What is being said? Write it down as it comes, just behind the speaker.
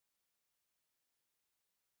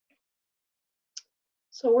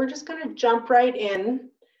So we're just going to jump right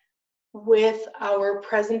in with our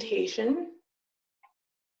presentation.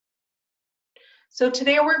 So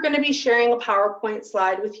today we're going to be sharing a PowerPoint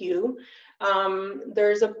slide with you.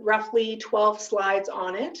 There's roughly 12 slides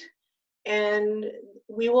on it, and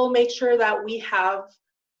we will make sure that we have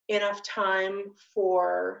enough time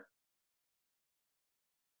for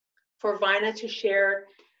Vyna to share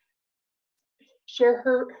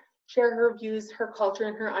her views, her culture,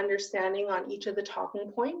 and her understanding on each of the talking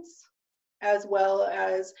points, as well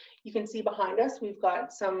as you can see behind us, we've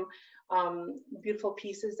got some beautiful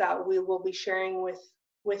pieces that we will be sharing with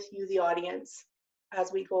you, the audience,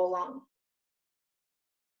 as we go along.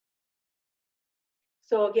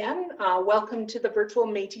 So again, welcome to the Virtual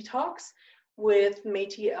Métis Talks with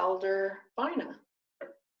Métis Elder Vyna.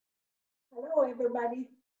 Hello,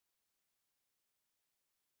 everybody.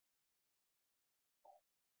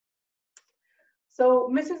 So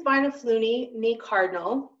Mrs. Vyna Fluney, née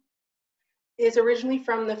Cardinal, is originally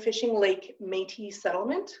from the Fishing Lake Métis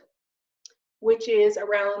settlement, which is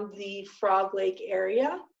around the Frog Lake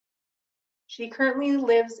area. She currently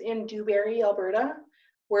lives in Dewberry, Alberta,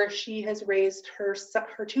 where she has raised her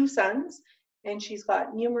two sons, and she's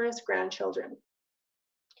got numerous grandchildren.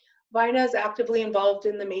 Vyna is actively involved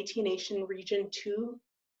in the Métis Nation Region 2,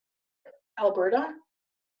 Alberta,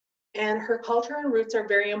 and her culture and roots are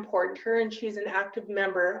very important to her, and she's an active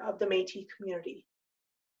member of the Métis community.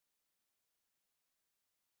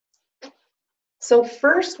 So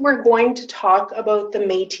first, we're going to talk about the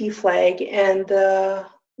Métis flag and the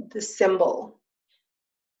symbol.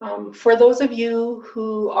 For those of you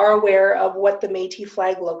who are aware of what the Métis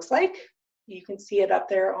flag looks like, you can see it up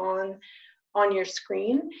there on your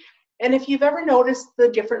screen. And if you've ever noticed the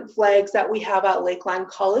different flags that we have at Lakeland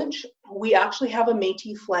College, we actually have a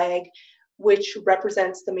Métis flag which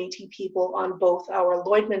represents the Métis people on both our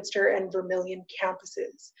Lloydminster and Vermilion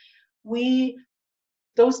campuses.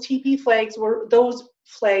 Those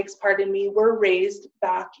flags, pardon me, were raised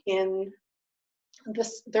back in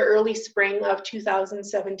the early spring of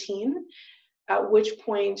 2017, at which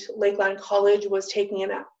point Lakeland College was taking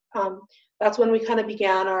that's when we kind of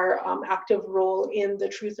began our active role in the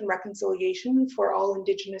truth and reconciliation for all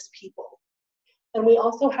Indigenous people. And we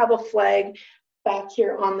also have a flag back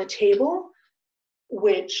here on the table,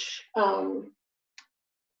 which the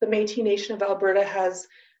Métis Nation of Alberta has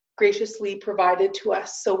graciously provided to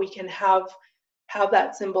us, so we can have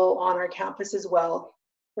that symbol on our campus as well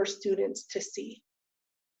for students to see.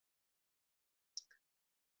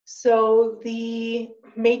 So the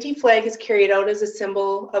Métis flag is carried out as a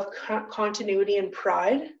symbol of continuity and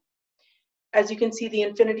pride. As you can see, the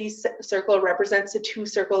infinity circle represents the two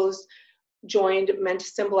circles joined, meant to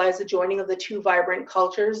symbolize the joining of the two vibrant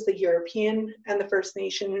cultures, the European and the First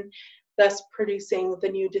Nation, thus producing the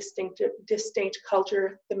new distinct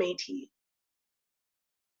culture, the Métis.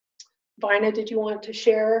 Vyna, did you want to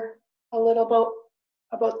share a little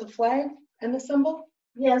about the flag and the symbol?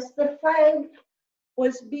 Yes, the flag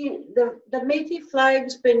was the Métis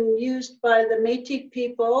flag's been used by the Métis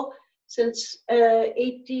people since about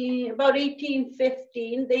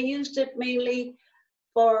 1815. They used it mainly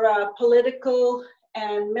for political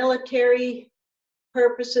and military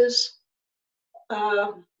purposes,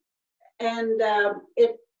 and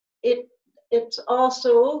it's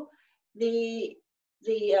also the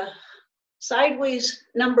sideways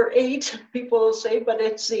number 8, people will say, but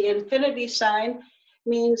it's the infinity sign,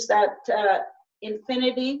 means that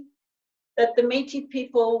infinity, that the Métis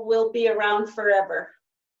people will be around forever.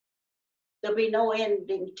 There'll be no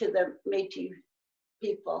ending to the Métis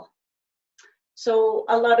people. So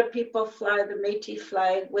a lot of people fly the Métis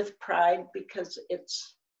flag with pride because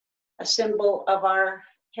it's a symbol of our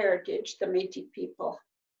heritage, the Métis people.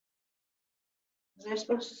 Was I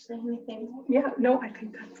supposed to say anything more? Yeah, no, I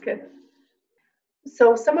think that's good.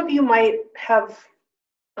 So some of you might have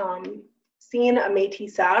seen a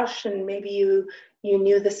Métis Sash, and maybe you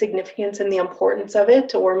knew the significance and the importance of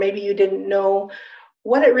it, or maybe you didn't know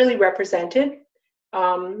what it really represented.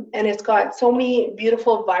 And it's got so many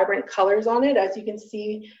beautiful, vibrant colors on it. As you can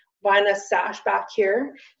see, Vyna's sash back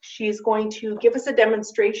here, she's going to give us a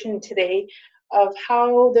demonstration today of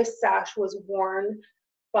how this sash was worn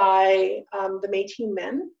by the Métis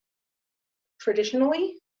men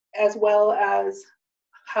traditionally, as well as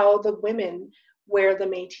how the women wear the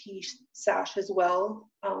Métis sash as well,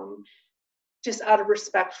 just out of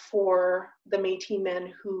respect for the Métis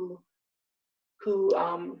men who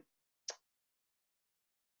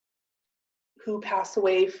passed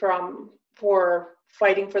away for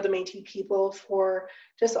fighting for the Métis people, for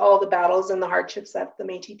just all the battles and the hardships that the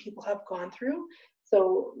Métis people have gone through.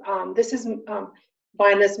 So this is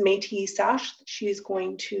Vyna's Métis Sash. She's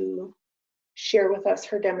going to share with us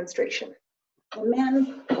her demonstration. The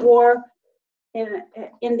men wore, in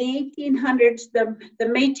the 1800s, the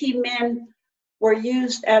Métis men were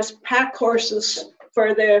used as pack horses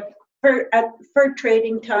for the fur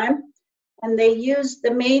trading time, and they used the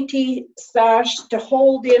Métis sash to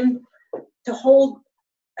hold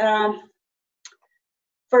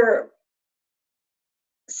for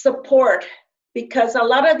support, because a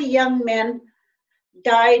lot of the young men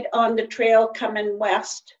died on the trail coming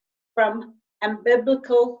west from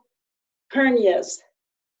umbilical hernias.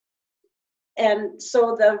 And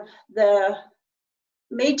so the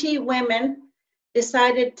Métis women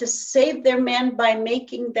decided to save their men by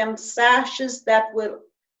making them sashes that will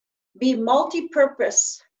be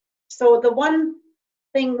multi-purpose. So the one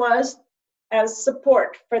thing was as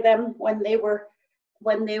support for them when they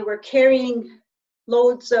were carrying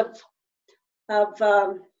loads of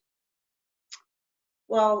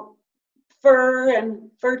fur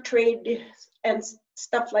and fur trade and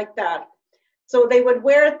stuff like that. So they would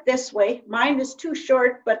wear it this way. Mine is too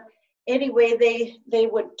short, but anyway, they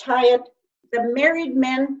would tie it. The married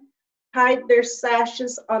men tied their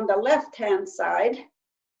sashes on the left-hand side,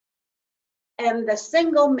 and the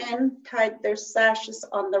single men tied their sashes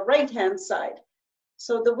on the right-hand side.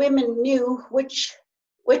 So the women knew which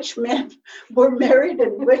men were married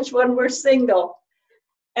and which one were single.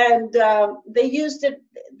 And they used it.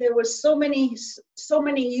 There was so many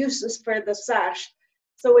uses for the sash.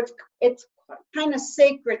 So it's kind of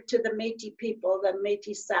sacred to the Métis people, the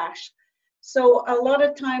Métis sash. So a lot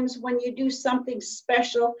of times when you do something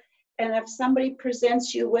special, and if somebody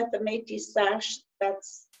presents you with a Métis sash,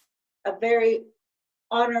 that's a very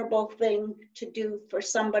honorable thing to do for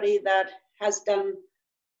somebody that has done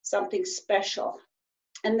something special.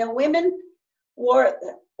 And the women wore,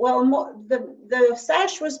 the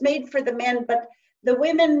sash was made for the men, but the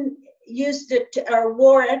women used it or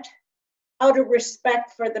wore it out of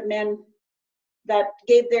respect for the men that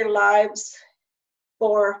gave their lives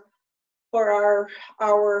for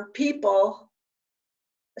our people.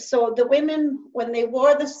 So the women, when they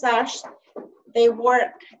wore the sash, they wore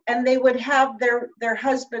it, and they would have their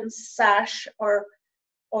husband's sash or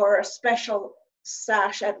a special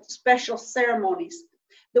sash at special ceremonies.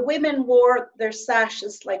 The women wore their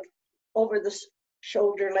sashes like over the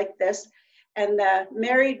shoulder like this, and the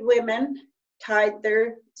married women tied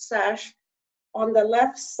their sash on the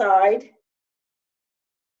left side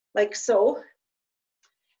like so,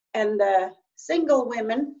 and the single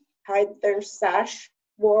women tied their sash,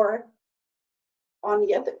 wore on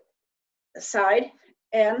the other side,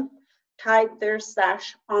 and tied their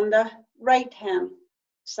sash on the right hand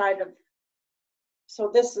side of. So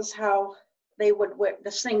this is how they would wear,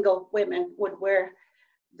 the single women would wear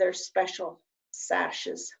their special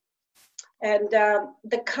sashes. And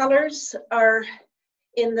the colors are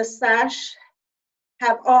in the sash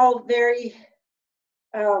have all very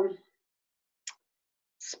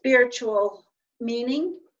spiritual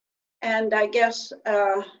meaning, and I guess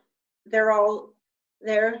they're all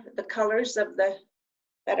there, the colors of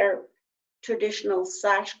that are traditional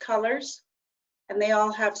sash colors, and they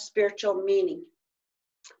all have spiritual meaning.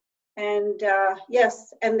 And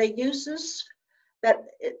yes, and the uses that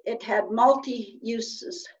it had multi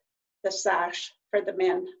uses, the sash for the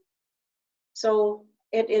men. So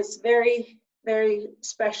it is very, very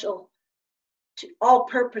special,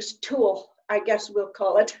 all-purpose tool, I guess we'll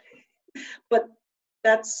call it. But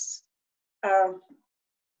that's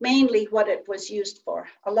mainly what it was used for.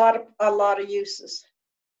 A lot of uses.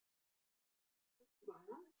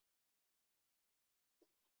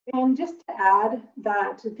 And just to add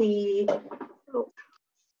that the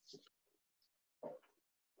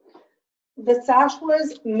sash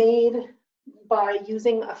was made by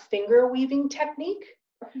using a finger weaving technique,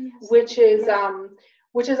 yes, which is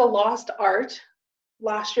a lost art.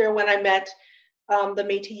 Last year when I met the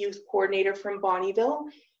Métis Youth Coordinator from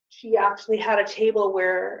Bonnyville, she actually had a table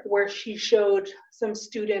where she showed some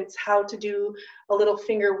students how to do a little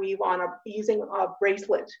finger weave using a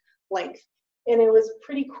bracelet length. And it was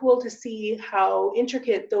pretty cool to see how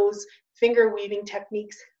intricate those finger weaving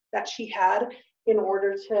techniques that she had in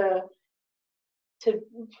order to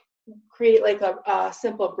create like a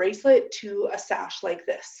simple bracelet to a sash like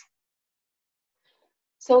this.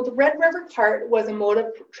 So the Red River cart was a mode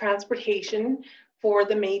of transportation for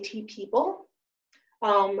the Métis people.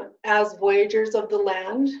 As voyagers of the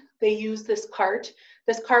land, they used this cart.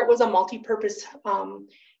 This cart was a multi-purpose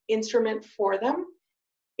instrument for them.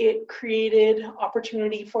 It created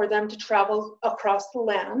opportunity for them to travel across the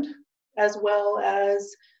land, as well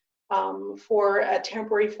as for a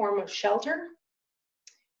temporary form of shelter.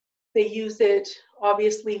 They use it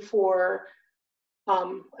obviously for,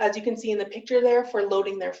 as you can see in the picture there, for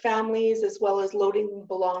loading their families as well as loading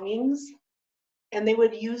belongings. And they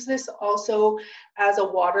would use this also as a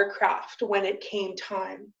watercraft when it came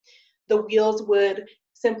time. The wheels would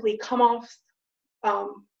simply come off.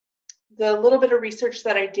 The little bit of research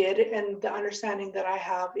that I did and the understanding that I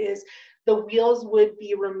have is the wheels would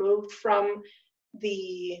be removed from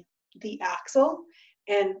the axle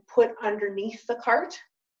and put underneath the cart.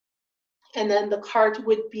 And then the cart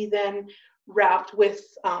would be then wrapped with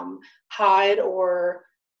hide or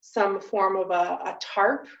some form of a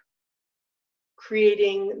tarp,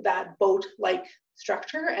 creating that boat-like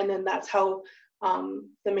structure. And then that's how the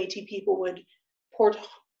Métis people would portage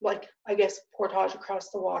across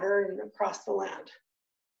the water and across the land.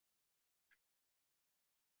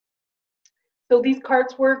 So these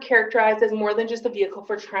carts were characterized as more than just a vehicle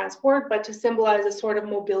for transport, but to symbolize a sort of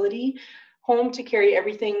mobility home to carry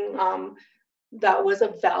everything that was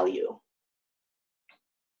of value.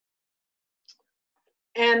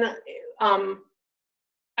 And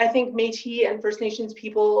I think Métis and First Nations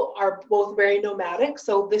people are both very nomadic,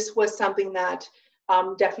 so this was something that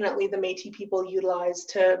definitely the Métis people utilized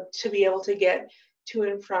to be able to get to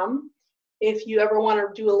and from. If you ever want to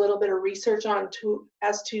do a little bit of research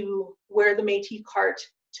as to where the Métis cart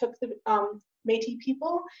took the Métis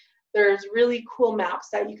people, there's really cool maps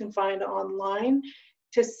that you can find online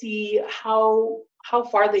to see how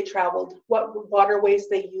far they traveled, what waterways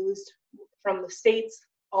they used from the States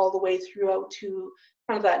all the way throughout to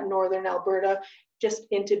kind of that northern Alberta, just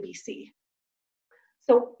into BC.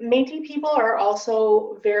 So Métis people are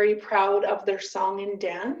also very proud of their song and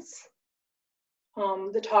dance.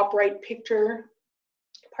 The top right picture,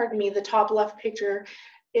 the top left picture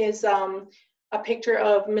is a picture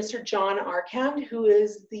of Mr. John Arcand, who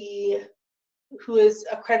is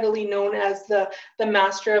accreditedly known as the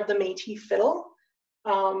master of the Métis fiddle.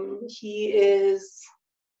 He is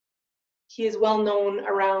well known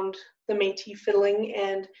around the Métis fiddling,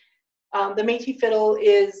 and the Métis fiddle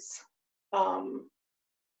is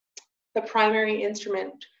the primary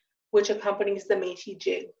instrument which accompanies the Métis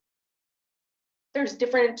jig. There's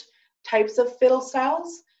different types of fiddle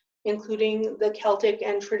styles, including the Celtic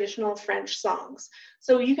and traditional French songs.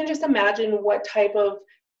 So you can just imagine what type of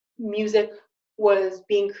music was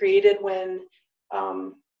being created when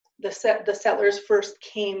the settlers first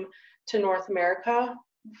came to North America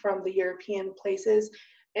from the European places,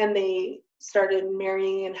 and they started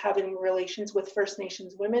marrying and having relations with First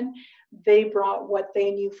Nations women. They brought what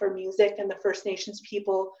they knew for music, and the First Nations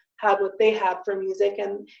people had what they had for music,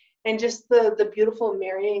 and just the beautiful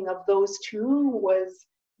marrying of those two was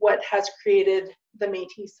what has created the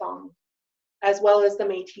Métis song, as well as the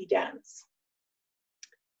Métis dance.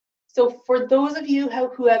 So for those of you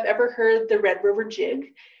who have ever heard the Red River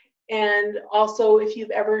Jig, and also if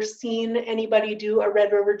you've ever seen anybody do a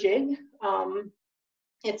Red River Jig,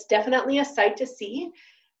 it's definitely a sight to see.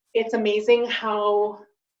 It's amazing how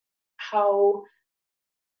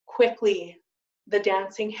quickly the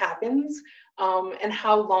dancing happens, and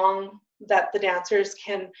how long that the dancers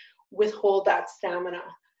can withhold that stamina.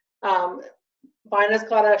 Vyna's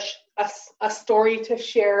got a story to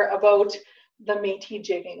share about the Métis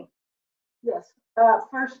jigging. Yes.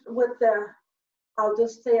 First, I'll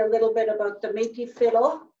just say a little bit about the Métis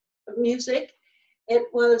fiddle music. It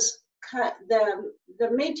was the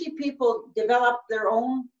Métis people developed their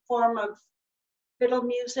own form of fiddle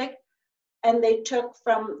music, and they took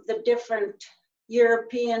from the different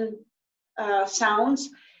European sounds,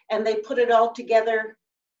 and they put it all together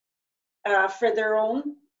for their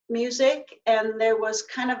own music. And there was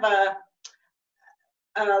kind of a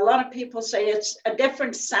lot of people say it's a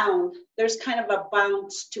different sound. There's kind of a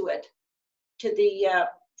bounce to it, to the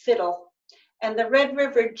fiddle. And the Red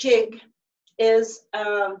River Jig is,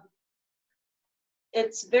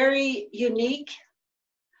 it's very unique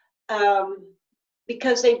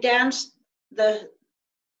because they dance, their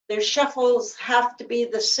shuffles have to be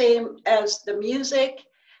the same as the music,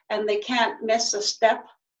 and they can't miss a step.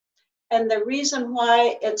 And the reason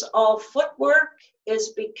why it's all footwork is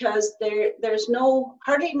because there's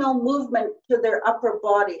hardly no movement to their upper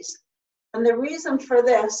bodies. And the reason for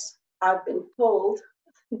this, I've been told,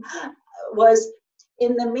 was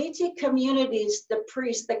in the Métis communities,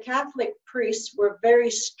 the Catholic priests were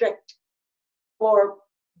very strict for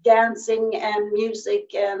dancing and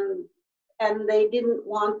music, and they didn't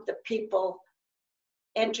want the people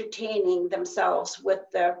entertaining themselves with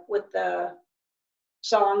the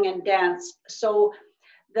song and dance. So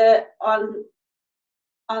on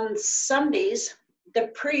Sundays, the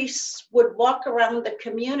priests would walk around the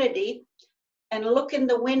community and look in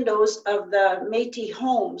the windows of the Métis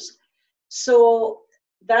homes, So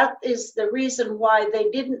that is the reason why they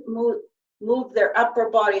didn't move their upper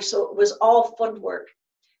body, so it was all footwork,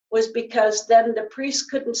 was because then the priest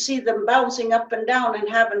couldn't see them bouncing up and down and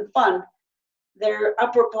having fun. Their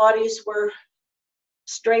upper bodies were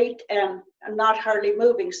straight and not hardly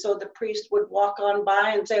moving, so the priest would walk on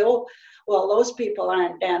by and say, oh, well, those people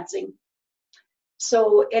aren't dancing.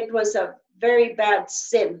 So it was a very bad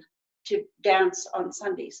sin to dance on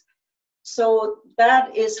Sundays. So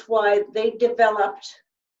that is why they developed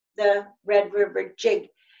the Red River Jig.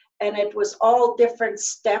 And it was all different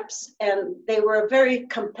steps, and they were very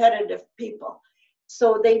competitive people.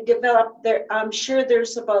 So they developed I'm sure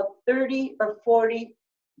there's about 30 or 40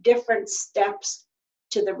 different steps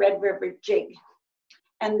to the Red River Jig.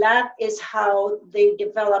 And that is how they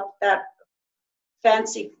developed that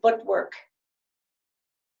fancy footwork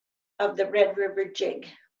of the Red River Jig.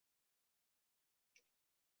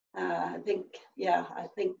 I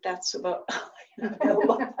think that's about all I know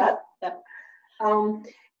about that. Yeah.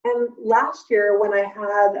 And last year, when I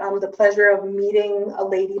had the pleasure of meeting a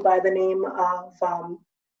lady by the name of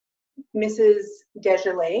Mrs.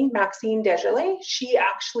 Desjardins, Maxine Desjardins, she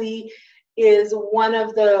actually is one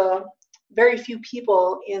of the very few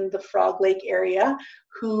people in the Frog Lake area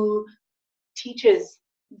who teaches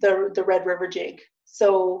the Red River Jig.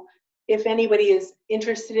 So if anybody is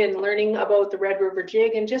interested in learning about the Red River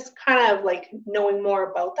Jig and just kind of like knowing more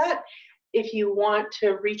about that, if you want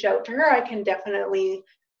to reach out to her, I can definitely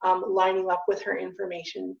lining up with her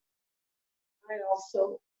information. I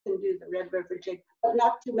also can do the Red River Jig, but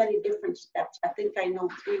not too many different steps. I think I know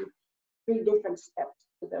three different steps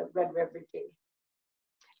to the Red River Jig.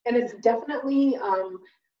 And it's definitely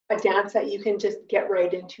a dance that you can just get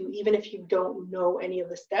right into, even if you don't know any of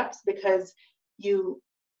the steps, because you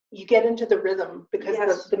get into the rhythm, because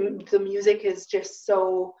yes. the music is just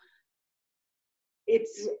so,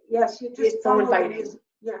 it's so inviting.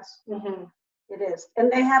 Yes. Mm-hmm. It is, and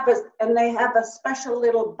they have a special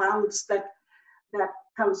little bounce that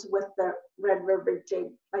comes with the Red River Jig,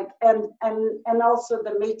 like and also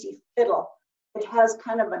the Métis fiddle. It has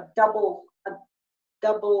kind of a double.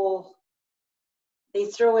 They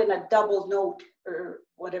throw in a double note or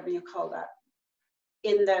whatever you call that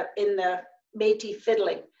in the Métis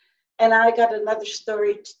fiddling. And I got another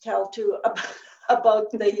story to tell too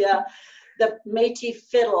about the Métis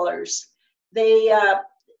fiddlers. They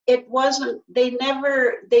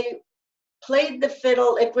played the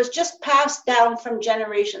fiddle. It was just passed down from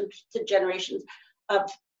generation to generations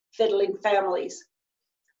of fiddling families.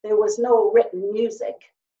 There was no written music,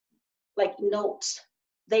 like notes.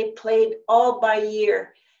 They played all by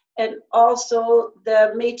ear. And also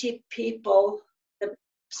the Métis people,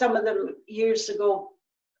 some of them years ago,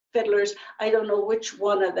 fiddlers, I don't know which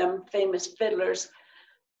one of them, famous fiddlers,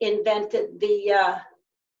 invented the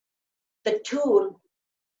tune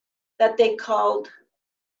that they called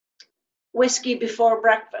Whiskey Before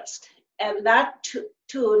Breakfast. And that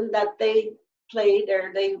tune that they played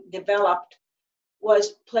or they developed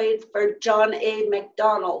was played for John A.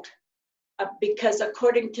 Macdonald, because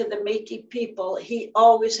according to the Métis people, he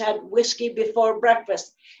always had whiskey before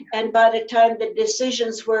breakfast. And by the time the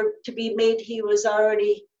decisions were to be made, he was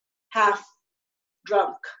already half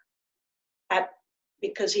drunk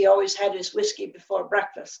because he always had his whiskey before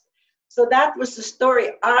breakfast. So that was the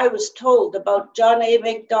story I was told about John A.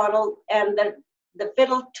 Macdonald and the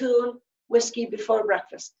fiddle tune, Whiskey Before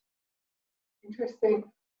Breakfast. Interesting.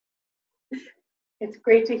 It's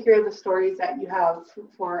great to hear the stories that you have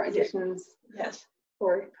for additions. Yes.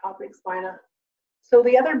 For topics, Vyna. So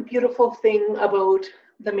the other beautiful thing about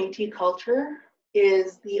the Métis culture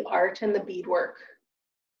is the art and the beadwork.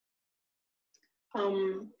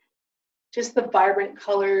 Just the vibrant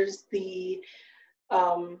colors,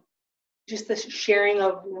 just the sharing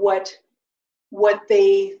of what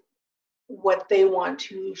they want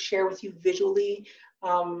to share with you visually.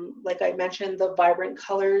 Like I mentioned, the vibrant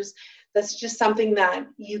colors, that's just something that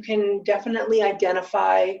you can definitely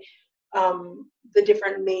identify the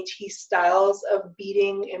different Métis styles of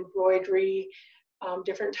beading, embroidery,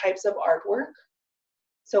 different types of artwork.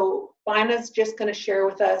 So Vyna's just going to share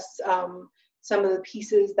with us some of the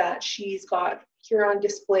pieces that she's got here on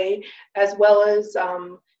display, as well as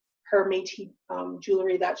her Métis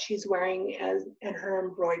jewelry that she's wearing and her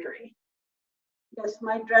embroidery. Yes,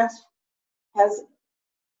 my dress has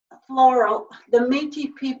floral. The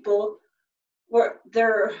Métis people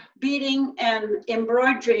their beading and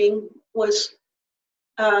embroidering was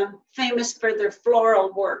famous for their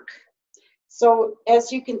floral work. So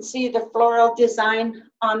as you can see, the floral design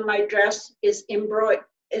on my dress is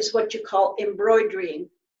what you call embroidering.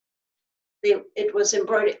 It was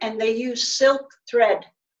embroidered, and they use silk thread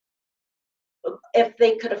if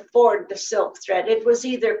they could afford the silk thread. It was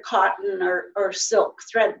either cotton or silk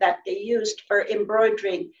thread that they used for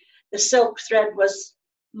embroidering. The silk thread was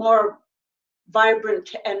more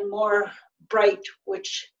vibrant and more bright,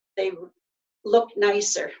 which they looked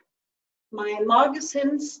nicer. My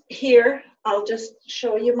moccasins here, I'll just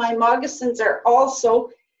show you. My moccasins are also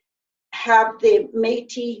have the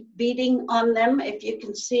Métis beading on them. If you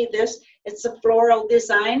can see this, it's a floral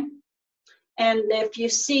design. And if you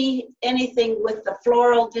see anything with the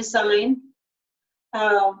floral design,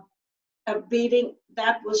 a beading,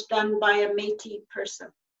 that was done by a Métis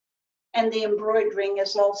person. And the embroidering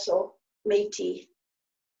is also Métis.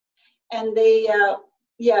 And they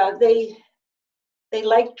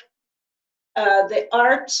liked the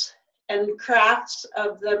arts and crafts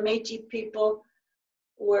of the Métis people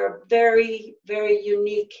were very, very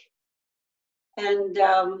unique. And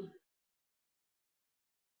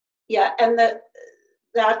and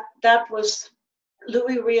that was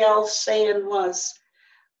Louis Riel's saying was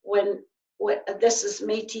when this is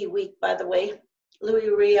Métis week, by the way. Louis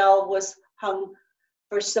Riel was hung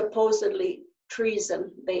for supposedly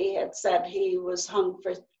treason. They had said he was hung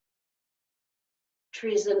for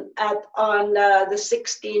treason on the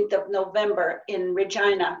 16th of November in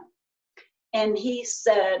Regina. And he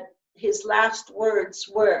said his last words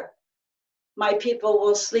were, "My people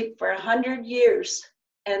will sleep for 100 years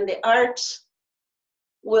and the arts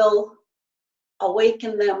will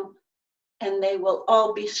awaken them and they will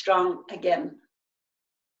all be strong again."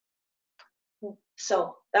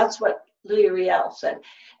 So that's what Louis Riel said.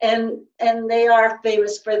 And they are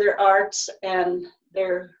famous for their arts and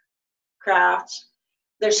their crafts.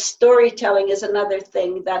 Their storytelling is another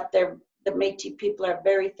thing that the Métis people are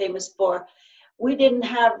very famous for. We didn't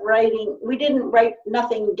have writing, we didn't write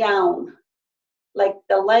nothing down, like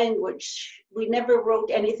the language. We never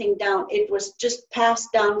wrote anything down. It was just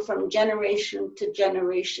passed down from generation to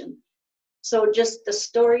generation. So just the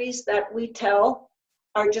stories that we tell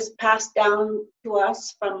are just passed down to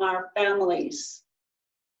us from our families,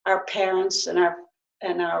 our parents and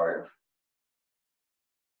our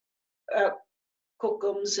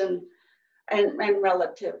kokums and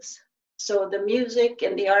relatives. So the music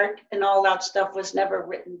and the art and all that stuff was never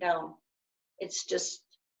written down. It's just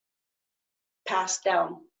passed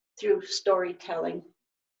down through storytelling.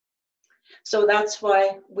 So that's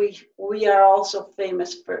why we are also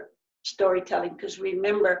famous for storytelling, because we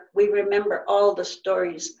remember all the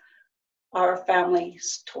stories our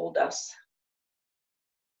families told us.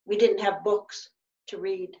 We didn't have books to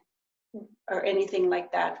read or anything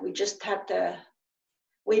like that. We just had to,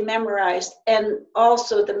 we memorized. And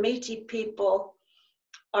also the Métis people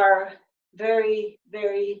are very,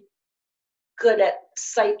 very good at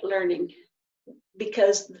sight learning,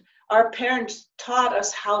 because our parents taught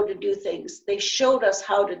us how to do things. They showed us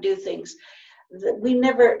how to do things. They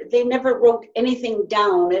never wrote anything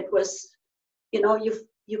down. It was,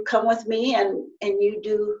 you come with me and you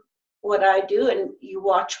do what I do and you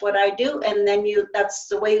watch what I do, and then that's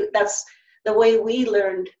the way we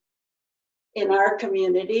learned in our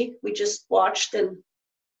community. We just watched and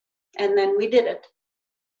then we did it.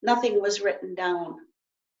 Nothing was written down.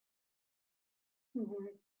 Mm-hmm.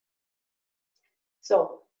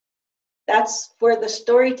 So that's where the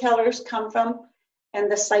storytellers come from, and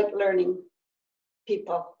the sight learning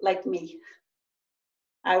people like me.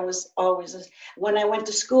 I was always, when I went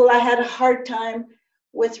to school, I had a hard time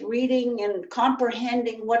with reading and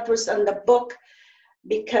comprehending what was in the book,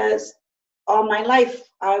 because all my life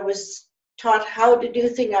I was taught how to do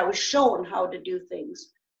things. I was shown how to do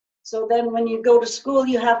things. So then when you go to school,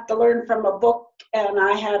 you have to learn from a book, and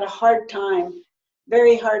I had a hard time,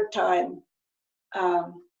 very hard time,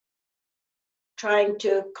 trying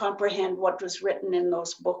to comprehend what was written in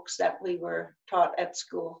those books that we were taught at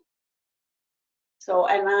school. So,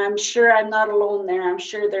 and I'm sure I'm not alone there. I'm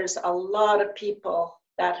sure there's a lot of people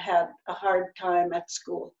that had a hard time at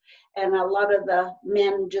school. And a lot of the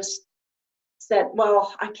men just said,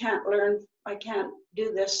 well, I can't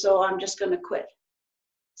do this, so I'm just going to quit.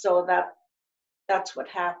 So that's what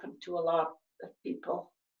happened to a lot of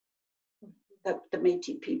people, the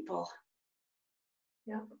Métis people.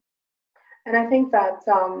 Yeah. And I think that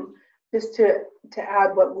just to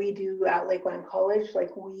add what we do at Lakeland College, like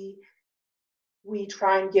we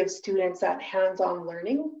try and give students that hands-on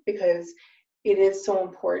learning, because it is so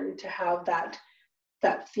important to have that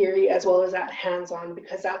theory as well as that hands-on,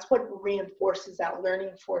 because that's what reinforces that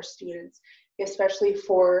learning for students, especially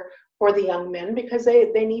for the young men, because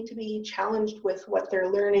they need to be challenged with what they're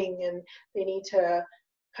learning, and they need to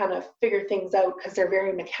kind of figure things out, because they're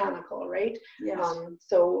very mechanical, right? Yes.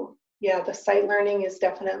 So yeah, the sight learning is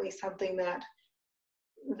definitely something that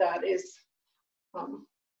is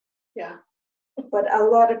Yeah. But a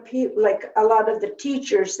lot of people, like a lot of the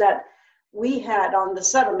teachers that we had on the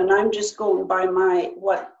settlement, I'm just going by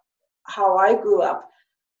how I grew up.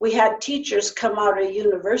 We had teachers come out of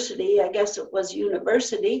university, I guess it was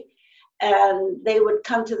university, and they would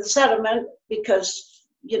come to the settlement because,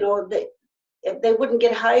 they wouldn't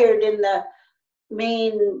get hired in the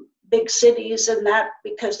main big cities and that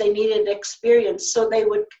because they needed experience. So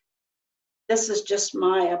this is just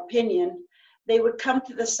my opinion, they would come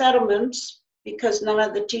to the settlements because none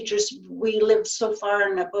of the teachers, we lived so far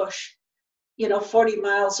in the bush, 40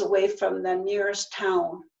 miles away from the nearest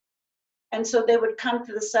town. And so they would come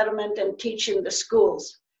to the settlement and teach in the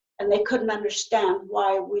schools. And they couldn't understand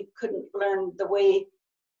why we couldn't learn the way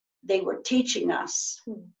they were teaching us.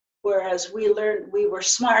 Whereas we were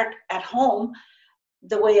smart at home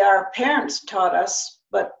the way our parents taught us,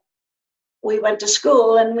 but we went to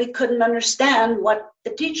school and we couldn't understand what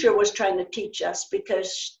the teacher was trying to teach us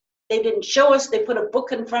because they didn't show us. They put a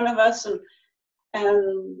book in front of us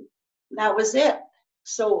and that was it.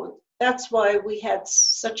 So that's why we had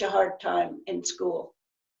such a hard time in school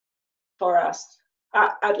for us.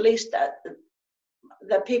 At least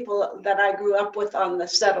the people that I grew up with on the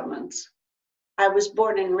settlements. I was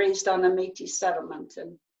born and raised on a Métis settlement,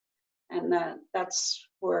 and that's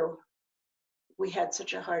where we had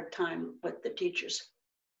such a hard time with the teachers.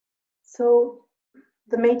 So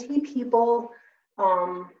the Métis people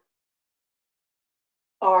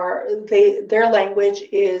their language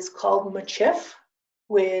is called Michif,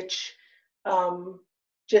 which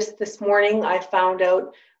just this morning I found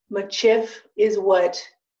out Michif is what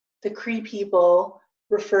the Cree people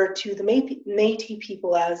refer to the Métis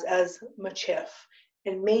people as Michif,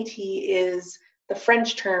 and Métis is the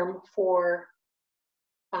French term for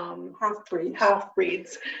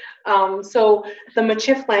half-breeds. So the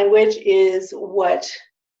Michif language is what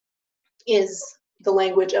is the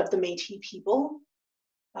language of the Métis people.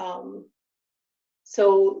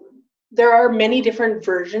 So there are many different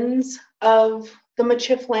versions of the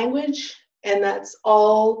Michif language, and that's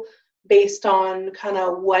all based on kind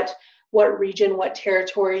of what region, what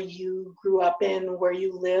territory you grew up in, where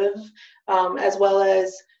you live, as well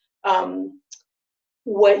as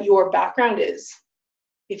what your background is.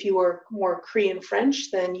 If you were more Cree and French,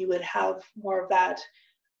 then you would have more of that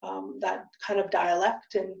kind of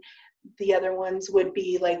dialect, and the other ones would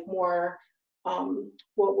be like more,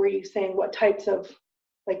 what were you saying? What types of,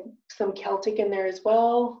 like some Celtic in there as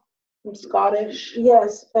well, some Scottish?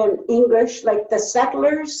 Yes, and English, like the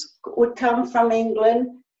settlers would come from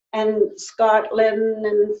England and Scotland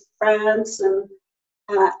and France, and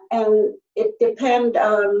it depends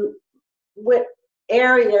on what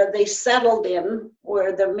area they settled in,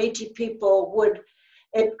 where the Métis people would,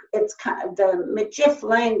 it's kind of, the Michif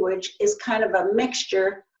language is kind of a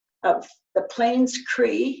mixture of the Plains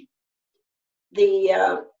Cree,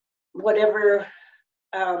 the whatever,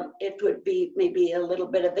 it would be maybe a little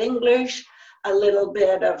bit of English, a little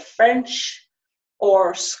bit of French,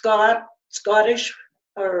 or Scottish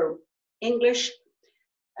or English.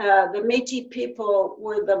 The Métis people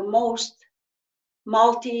were the most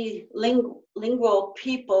multilingual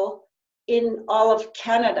people in all of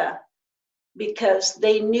Canada because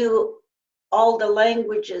they knew all the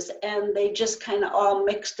languages and they just kind of all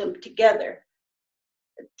mixed them together,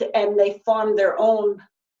 and they formed their own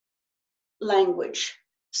language.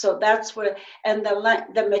 So that's where, and the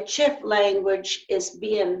Michif language is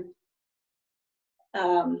being,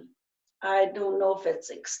 I don't know if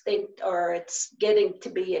it's extinct or it's getting to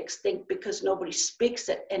be extinct because nobody speaks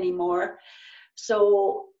it anymore.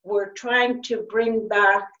 So we're trying to bring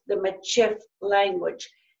back the Michif language,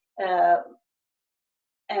 and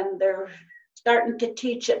they're starting to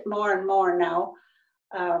teach it more and more now.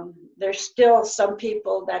 There's still some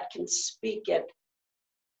people that can speak it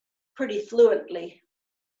pretty fluently.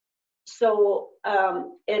 So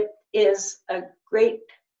it is a great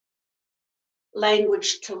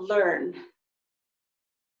language to learn.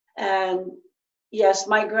 And yes,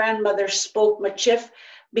 my grandmother spoke Michif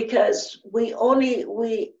because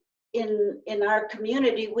in our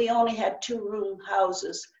community, we only had 2-room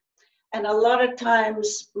houses. And a lot of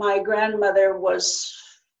times my grandmother was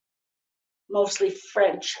mostly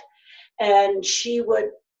French, and she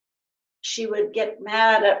would get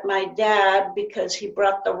mad at my dad because he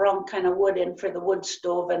brought the wrong kind of wood in for the wood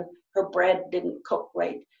stove and her bread didn't cook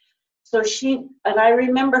right. So and I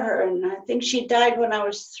remember her, and I think she died when I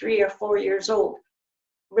was 3 or 4 years old.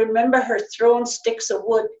 Remember her throwing sticks of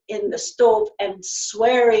wood in the stove and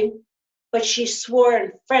swearing, but she swore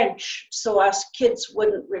in French so us kids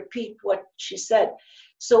wouldn't repeat what she said.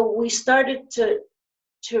 So we started to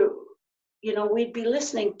we'd be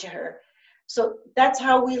listening to her. So that's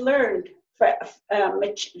how we learned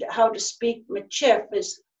how to speak Michif,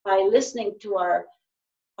 is by listening to our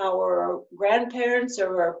grandparents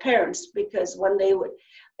or our parents, because when they would,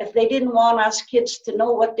 if they didn't want us kids to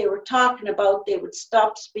know what they were talking about, they would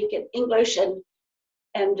stop speaking English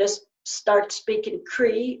and just start speaking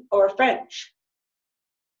Cree or French.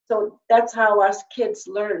 So that's how us kids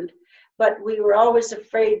learned. But we were always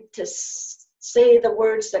afraid to say the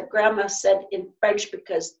words that Grandma said in French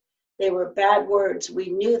because they were bad words. We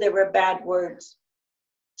knew they were bad words.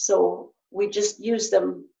 So we just used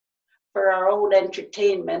them for our own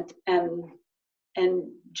entertainment and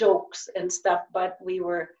jokes and stuff. But we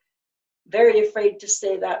were very afraid to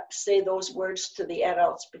say those words to the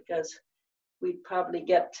adults because we'd probably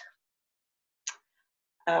get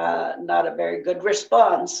not a very good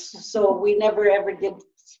response. So we never ever did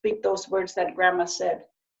speak those words that Grandma said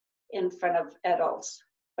in front of adults,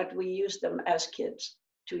 but we used them as kids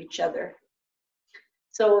to each other.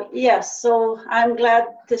 So yes, so I'm glad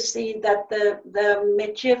to see that the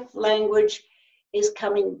Michif language is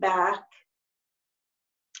coming back.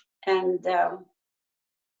 And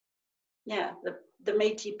yeah, the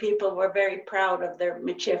Métis people were very proud of their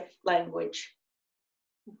Michif language.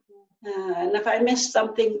 And if I missed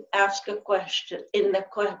something, ask a question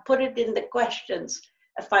put it in the questions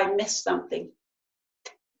if I missed something.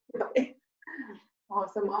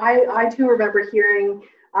 Awesome. I too remember hearing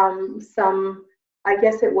some, I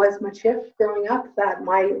guess it was Michif growing up, that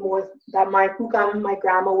my hukam, my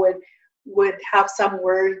grandma would have some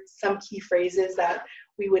words, some key phrases that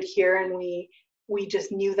we would hear, and we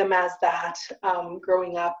just knew them as that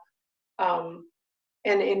growing up.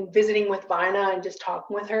 And in visiting with Vyna and just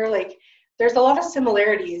talking with her, like, there's a lot of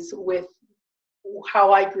similarities with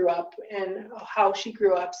how I grew up and how she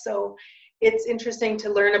grew up. So it's interesting to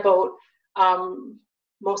learn about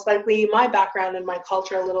most likely my background and my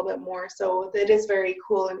culture a little bit more. So it is very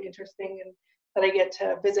cool and interesting, and that I get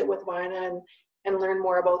to visit with Vyna and learn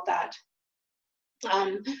more about that.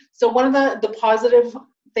 So one of the positive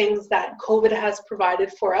things that COVID has provided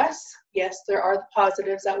for us, yes, there are the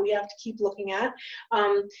positives that we have to keep looking at.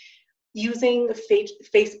 Using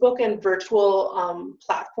Facebook and virtual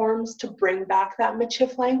platforms to bring back that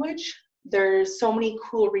Michif language. There's so many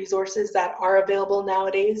cool resources that are available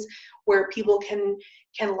nowadays where people can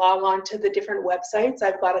log on to the different websites.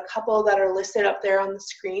 I've got a couple that are listed up there on the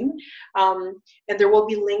screen, and there will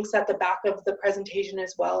be links at the back of the presentation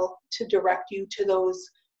as well to direct you to those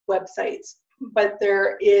websites. But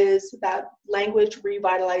there is that language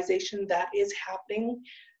revitalization that is happening.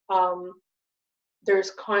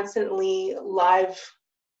 There's constantly live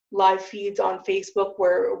feeds on Facebook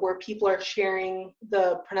where people are sharing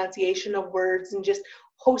the pronunciation of words and just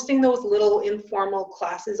hosting those little informal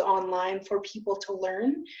classes online for people to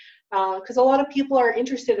learn. Because a lot of people are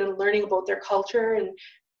interested in learning about their culture and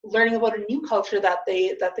learning about a new culture that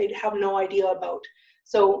they have no idea about.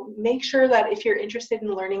 So make sure that if you're interested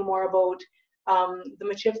in learning more about the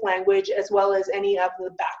Michif language, as well as any of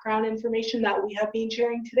the background information that we have been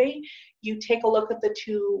sharing today, you take a look at the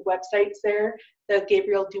two websites there, the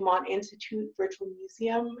Gabriel Dumont Institute Virtual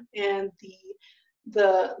Museum and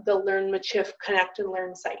the Learn Michif Connect and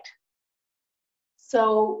Learn site.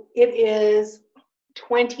 So it is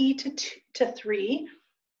 20 to 3.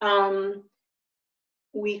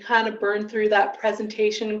 We kind of burned through that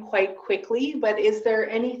presentation quite quickly, but is there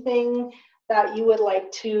anything that you would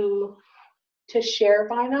like to share,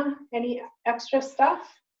 Vyna? Any extra stuff?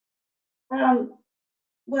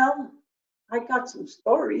 Well, I got some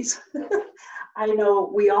stories. I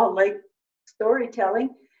know we all like storytelling.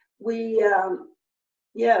 We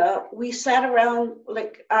sat around,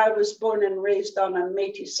 like, I was born and raised on a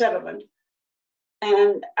Métis settlement.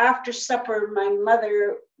 And after supper, my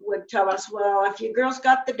mother would tell us, well, if you girls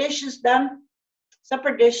got the dishes done,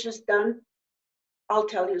 supper dishes done, I'll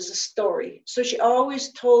tell you a story. So she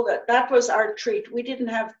always told us that was our treat. We didn't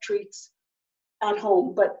have treats at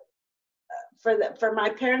home, but for my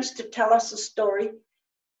parents to tell us a story,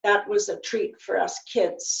 that was a treat for us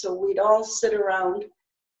kids. So we'd all sit around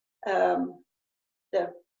in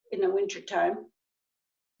the wintertime,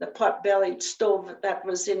 the pot-bellied stove that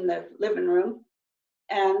was in the living room,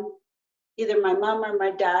 and either my mom or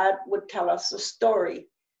my dad would tell us a story.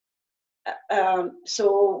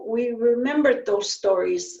 So we remembered those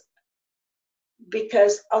stories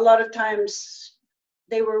because a lot of times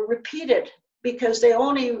they were repeated because they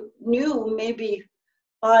only knew maybe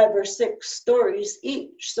 5 or 6 stories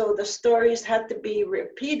each. So the stories had to be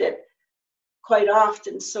repeated quite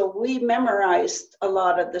often. So we memorized a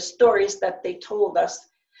lot of the stories that they told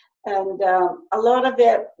us. And a lot of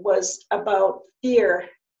it was about fear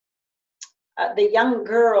the young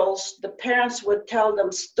girls, the parents would tell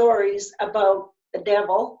them stories about the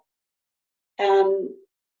devil, and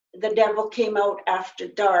the devil came out after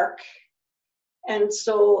dark. And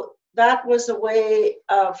so that was a way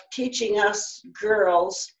of teaching us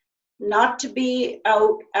girls not to be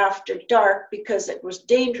out after dark, because it was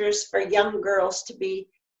dangerous for young girls to be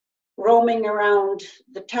roaming around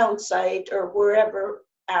the town site or wherever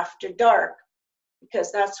after dark,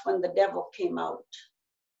 because that's when the devil came out.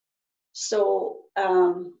 So,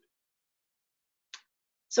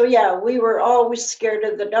 so yeah, we were always scared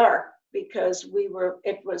of the dark, because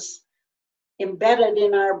it was embedded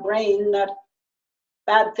in our brain that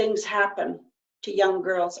bad things happen to young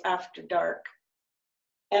girls after dark.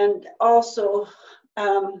 And also,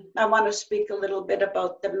 I want to speak a little bit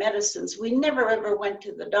about the medicines. We never ever went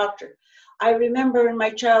to the doctor. I remember in my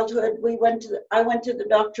childhood, I went to the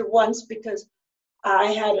doctor once because I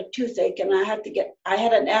had a toothache, and I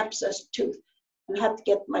had an abscessed tooth and had to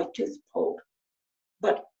get my tooth pulled.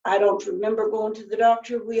 But I don't remember going to the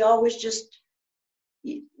doctor. We always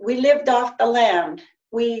we lived off the land.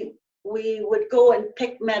 We would go and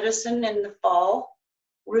pick medicine in the fall,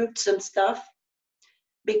 roots and stuff,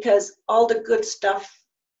 because all the good stuff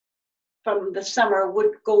from the summer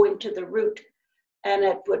would go into the root, and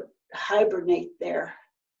it would hibernate there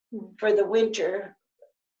for the winter,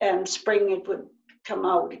 and spring it would come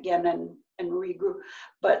out again and regrew.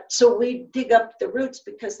 But so we dig up the roots,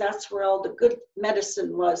 because that's where all the good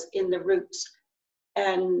medicine was, in the roots.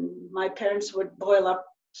 And my parents would boil up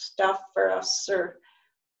stuff for us,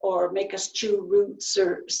 or make us chew roots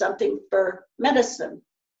or something for medicine.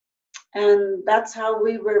 And that's how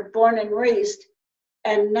we were born and raised.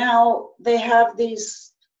 And now they have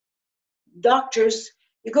these doctors.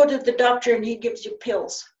 You go to the doctor and he gives you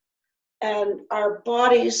pills. And our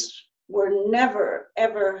bodies were never,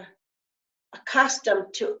 ever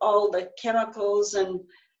accustomed to all the chemicals and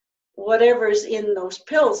whatever's in those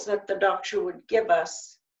pills that the doctor would give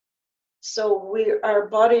us. So our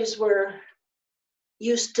bodies were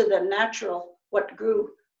used to the natural, what grew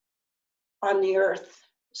on the earth.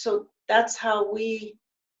 So that's how we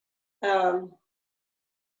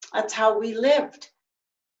lived.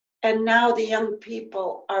 And now the young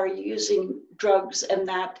people are using drugs and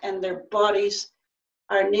that, and their bodies,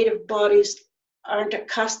 our native bodies, aren't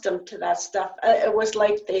accustomed to that stuff. It was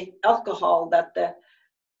like the alcohol that the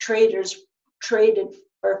traders traded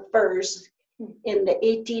for furs in the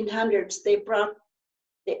 1800s. They brought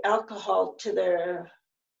the alcohol to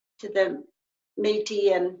the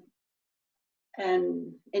Métis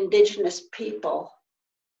and Indigenous people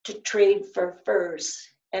to trade for furs,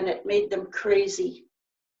 and it made them crazy.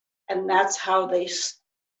 And that's how they,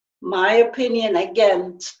 my opinion,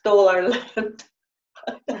 again, stole our land.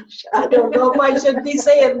 I don't know if I should be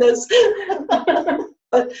saying this,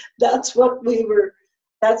 but that's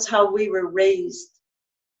how we were raised.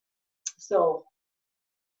 So,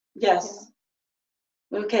 yes.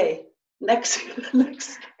 Okay, next.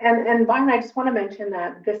 And Vyna, I just want to mention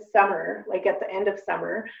that this summer, like at the end of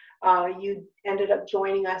summer, you ended up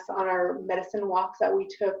joining us on our medicine walks that we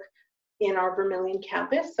took in our Vermilion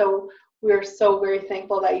campus. So we're so very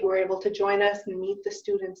thankful that you were able to join us and meet the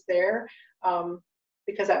students there,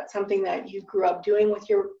 because that's something that you grew up doing with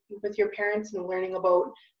your parents and learning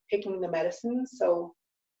about picking the medicines. So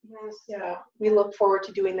Yes. yeah, we look forward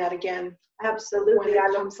to doing that again. Absolutely. I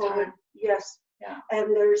look forward. Yes. Yeah.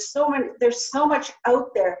 And there's so much out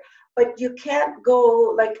there, but you can't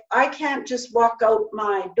go, like, I can't just walk out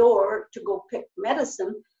my door to go pick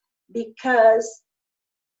medicine, because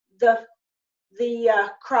the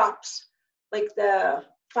crops, like the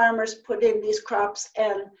farmers put in these crops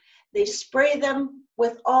and they spray them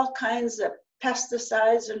with all kinds of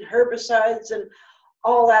pesticides and herbicides and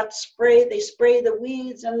all that spray. They spray the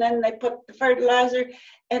weeds, and then they put the fertilizer,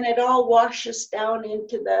 and it all washes down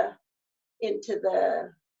into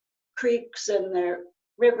the creeks and the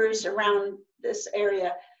rivers around this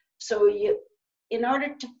area. So in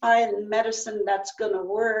order to find medicine that's going to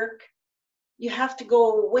work, you have to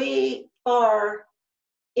go way far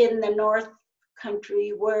in the North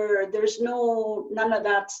Country, where there's none of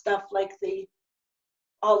that stuff, like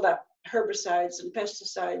all the herbicides and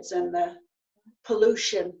pesticides and the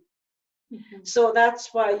pollution. Mm-hmm. So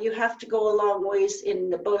that's why you have to go a long ways in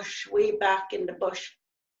the bush, way back in the bush,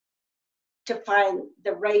 to find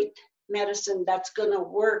the right medicine that's going to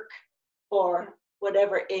work for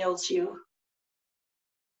whatever ails you.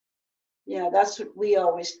 Yeah, that's what we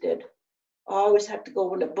always did. Always had to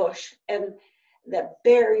go in the bush, and the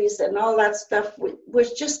berries and all that stuff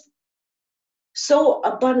was just so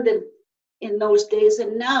abundant in those days.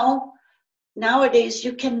 And now nowadays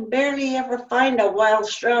you can barely ever find a wild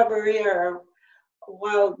strawberry or a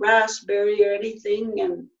wild raspberry or anything,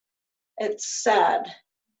 and it's sad,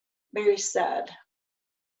 very sad.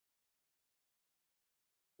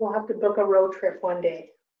 We'll have to book a road trip one day.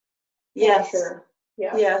 Yes. Sure.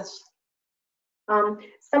 Yeah. Yes.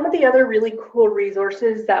 Some of the other really cool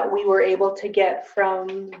resources that we were able to get from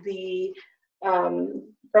the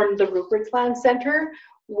Rupert's Land Center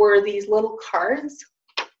were these little cards.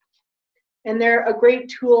 And they're a great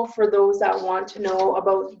tool for those that want to know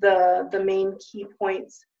about the main key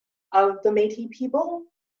points of the Métis people.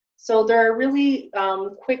 So they're a really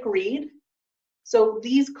quick read. So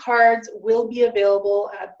these cards will be available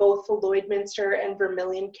at both the Lloydminster and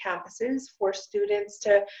Vermilion campuses for students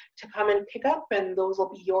to come and pick up, and those will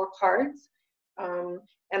be your cards.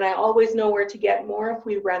 And I always know where to get more if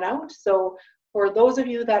we run out. So for those of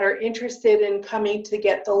you that are interested in coming to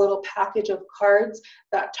get the little package of cards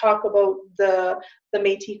that talk about the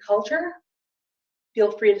Métis culture,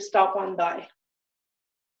 feel free to stop on by.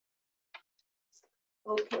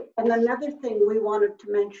 Okay, and another thing we wanted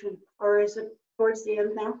to mention, or is it towards the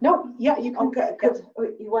end now? No, yeah, you can. Okay, because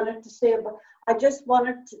you wanted to say about, I just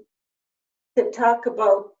wanted to talk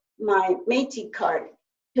about my Métis card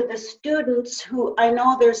to the students who, I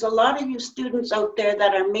know there's a lot of you students out there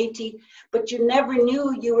that are Métis, but you never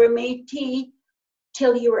knew you were Métis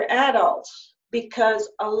till you were adults, because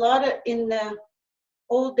a lot of, in the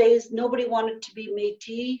old days, nobody wanted to be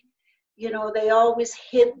Métis. You know, they always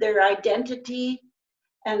hid their identity.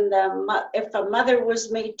 And if a mother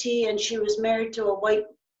was Métis and she was married to a white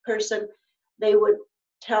person, they would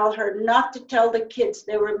tell her not to tell the kids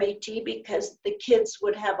they were Métis, because the kids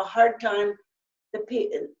would have a hard time.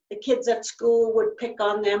 The kids at school would pick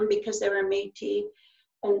on them because they were Métis.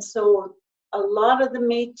 And so a lot of the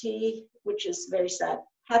Métis, which is very sad,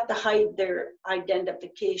 had to hide their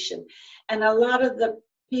identification. And a lot of the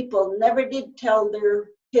people never did tell their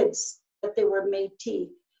kids that they were Métis.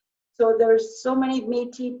 So there's so many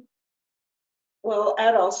Métis, well,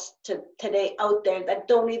 adults today out there that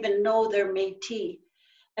don't even know they're Métis,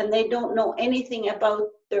 and they don't know anything about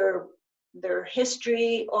their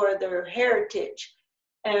history or their heritage.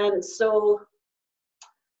 And so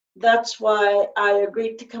that's why I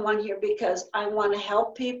agreed to come on here, because I want to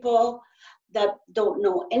help people that don't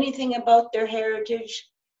know anything about their heritage.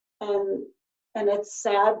 And it's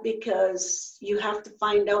sad because you have to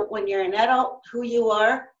find out when you're an adult who you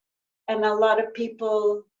are. And a lot of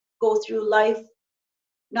people go through life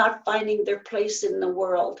not finding their place in the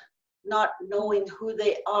world, not knowing who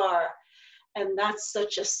they are. And that's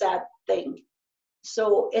such a sad thing.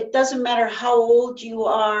 So it doesn't matter how old you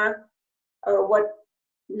are or what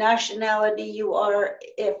nationality you are,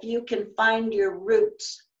 if you can find your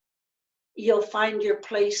roots, you'll find your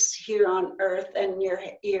place here on earth, and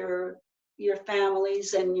your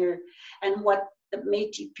families and what the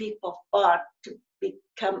Métis people fought to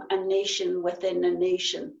become a nation within a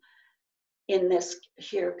nation in this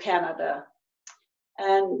here Canada.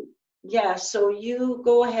 And yeah, so you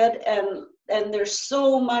go ahead and there's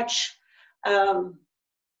so much.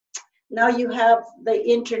 Now you have the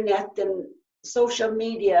internet and social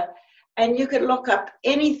media, and you can look up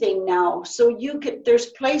anything now. So there's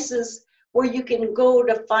places where you can go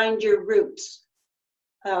to find your roots.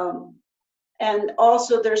 And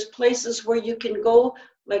also there's places where you can go,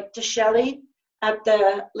 like to Shelly at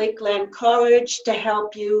the Lakeland College, to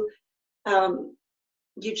help you.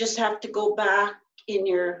 You just have to go back in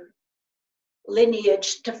your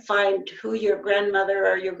lineage to find who your grandmother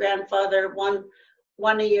or your grandfather,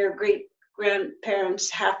 one of your great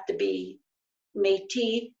grandparents have to be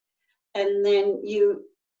Métis, and then you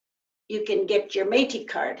can get your Métis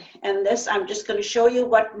card. And this, I'm just going to show you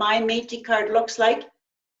what my Métis card looks like.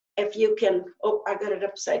 If you can, oh, I got it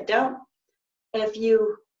upside down. If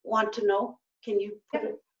you want to know, can you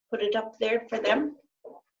put it up there for them?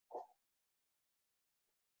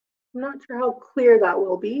 I'm not sure how clear that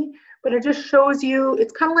will be, but it just shows you,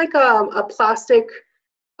 it's kind of like a plastic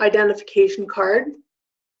identification card.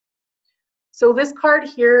 So this card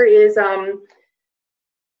here is,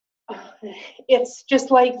 it's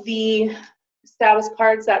just like the status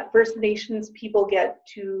cards that First Nations people get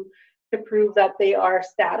to prove that they are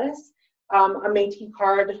status. A Métis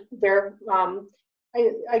card,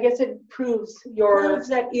 I guess it proves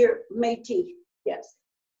that you're Métis. Yes.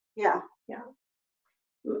 Yeah. Yeah.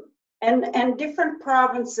 And different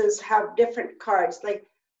provinces have different cards. Like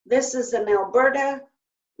this is an Alberta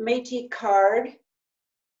Métis card,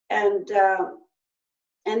 and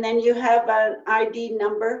then you have an ID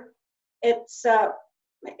number. It's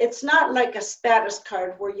not like a status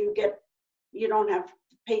card where you don't have to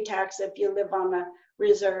pay tax if you live on a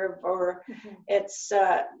reserve, or it's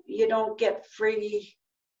you don't get free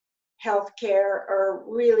health care, or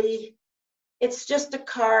really it's just a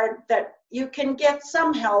card that you can get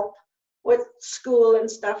some help with school and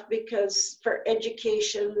stuff, because for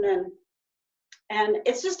education, and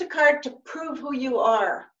it's just a card to prove who you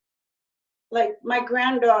are. Like my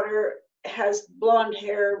granddaughter has blonde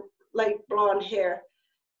hair, light blonde hair,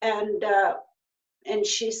 and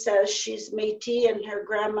she says she's Métis, and her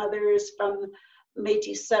grandmother is from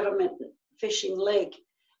Métis settlement, Fishing Lake,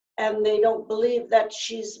 and they don't believe that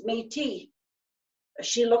she's Métis.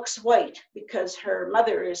 She looks white because her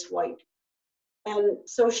mother is white, and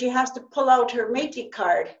so she has to pull out her Métis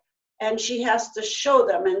card, and she has to show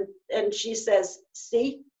them, and she says,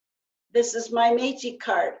 "See, this is my Métis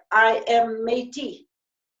card. I am Métis.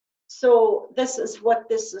 So this is what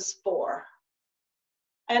this is for."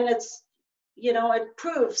 And it's, you know, it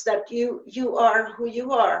proves that you are who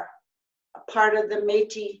you are, a part of the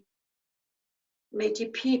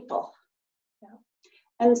Métis people. Yeah.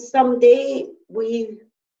 And someday we,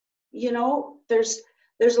 you know, there's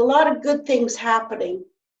a lot of good things happening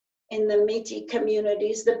in the Métis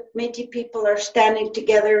communities. The Métis people are standing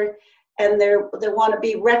together, and they want to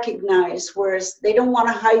be recognized, whereas they don't want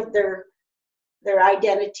to hide their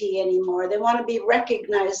identity anymore. They want to be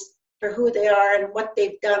recognized for who they are and what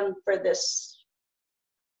they've done for this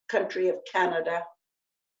country of Canada.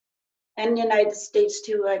 And the United States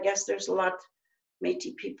too. I guess there's a lot of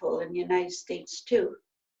Métis people in the United States too.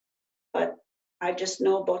 But I just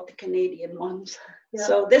know about the Canadian ones. Yeah.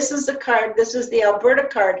 So this is the card, this is the Alberta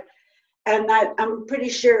card. And I'm pretty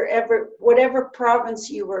sure whatever province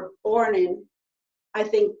you were born in, I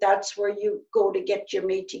think that's where you go to get your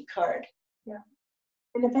Métis card. Yeah.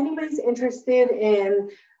 And if anybody's interested in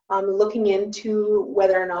looking into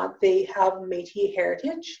whether or not they have Métis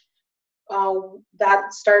heritage,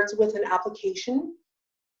 that starts with an application.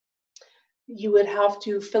 You would have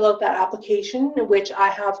to fill out that application, which I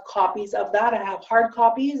have copies of that. I have hard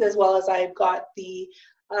copies, as well as I've got the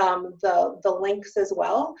links as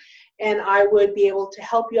well. And I would be able to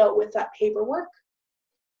help you out with that paperwork.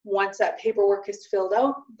 Once that paperwork is filled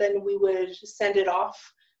out, then we would send it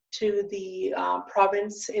off to the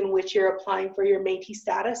province in which you're applying for your Métis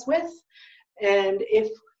status with. And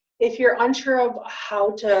if you're unsure of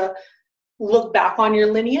how to look back on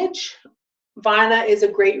your lineage, Vyna is a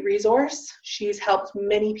great resource. She's helped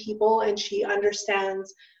many people, and she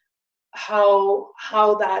understands how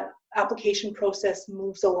that application process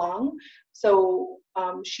moves along. So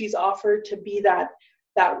she's offered to be that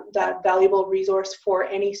valuable resource for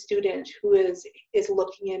any student who is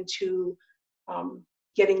looking into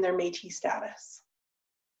getting their Métis status.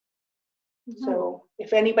 Mm-hmm. So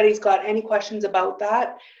if anybody's got any questions about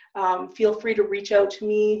that, feel free to reach out to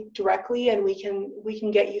me directly, and we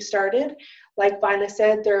can get you started. Like Vyna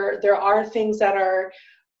said, there are things that are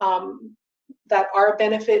a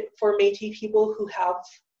benefit for Métis people who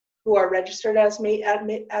are registered as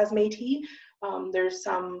Métis. There's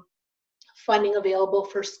some funding available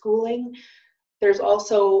for schooling. There's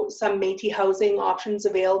also some Métis housing options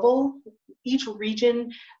available. Each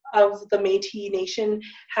region of the Métis Nation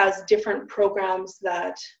has different programs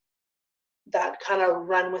that kind of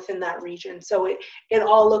run within that region. So it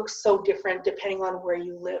all looks so different depending on where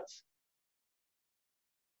you live.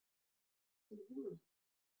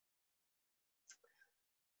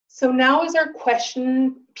 So now is our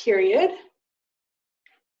question period.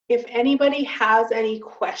 If anybody has any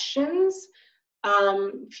questions,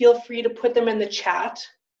 feel free to put them in the chat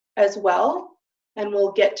as well, and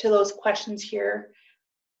we'll get to those questions here.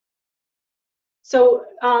 So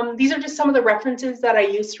these are just some of the references that I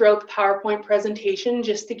used throughout the PowerPoint presentation,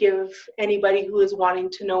 just to give anybody who is wanting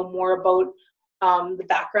to know more about the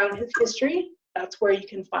background history. That's where you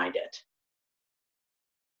can find it.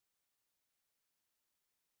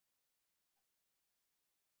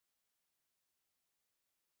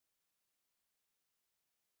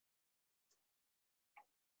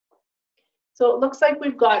 So it looks like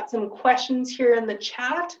we've got some questions here in the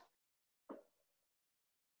chat.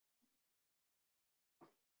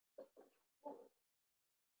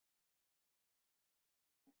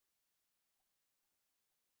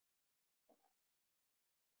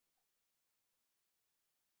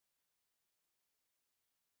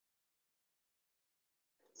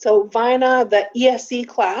 So Vyna, the ESC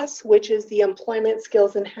class, which is the Employment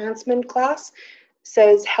Skills Enhancement class,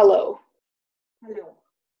 says hello. Hello.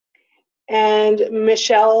 And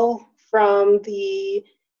Michelle Hogan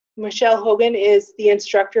is the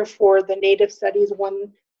instructor for the Native Studies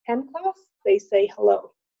 110 class. They say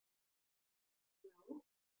hello.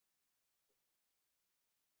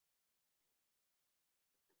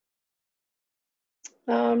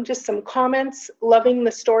 Just some comments. Loving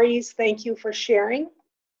the stories. Thank you for sharing.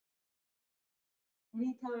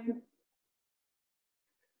 Anytime.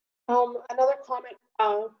 Another comment,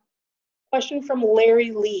 question from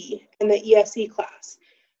Larry Lee in the ESE class.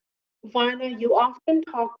 Vyna, you often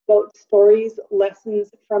talk about stories, lessons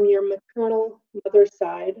from your maternal mother's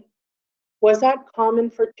side. Was that common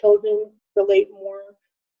for children to relate more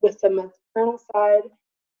with the maternal side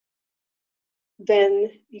than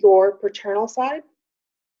your paternal side?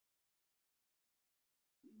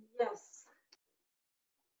 Yes.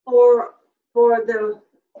 For the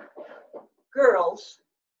girls,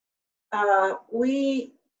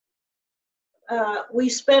 we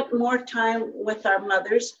spent more time with our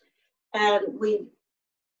mothers, and we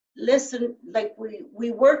listened, like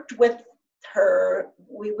we worked with her.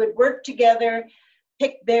 We would work together,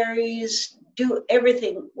 pick berries, do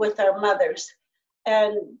everything with our mothers.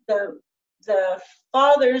 And the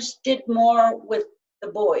fathers did more with the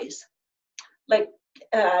boys. Like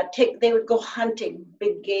they would go hunting,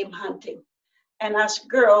 big game hunting. And us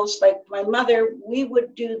girls, like my mother, we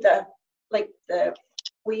would do the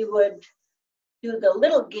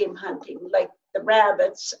little game hunting, like the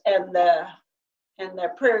rabbits and the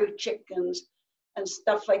prairie chickens and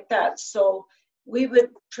stuff like that. So we would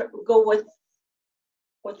go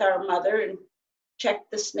with our mother and check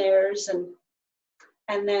the snares,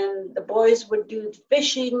 and then the boys would do the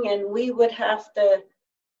fishing, and we would have to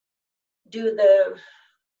do the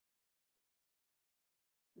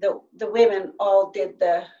women all did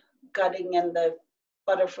the gutting and the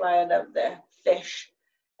butterflying of the fish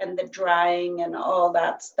and the drying and all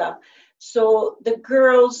that stuff. So the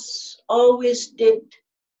girls always did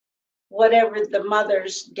whatever the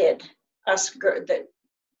mothers did, the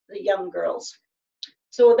young girls.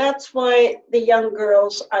 So that's why the young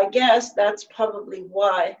girls, I guess that's probably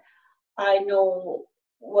why I know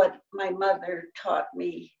what my mother taught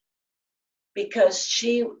me, because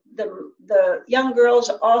the young girls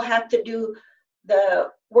all had to do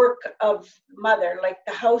the work of mother, like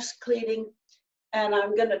the house cleaning. And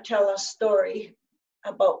I'm going to tell a story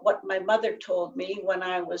about what my mother told me when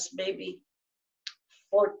I was maybe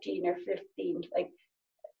 14 or 15. Like,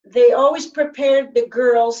 they always prepared the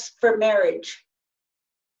girls for marriage.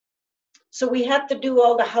 So we had to do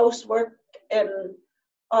all the housework and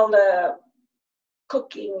all the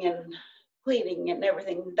cooking and cleaning and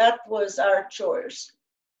everything. That was our chores.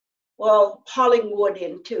 Well, hauling wood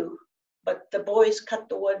in too, but the boys cut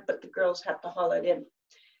the wood, but the girls had to haul it in.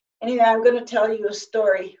 Anyway, I'm going to tell you a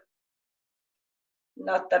story.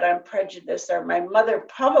 Not that I'm prejudiced, or my mother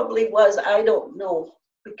probably was, I don't know,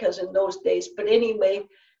 because in those days, but anyway,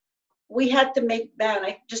 we had to make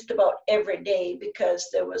bannock just about every day because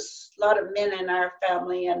there was a lot of men in our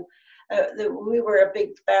family, and we were a big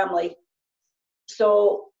family.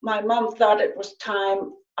 So my mom thought it was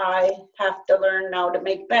time I have to learn now to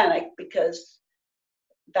make bannock, because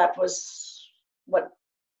that was what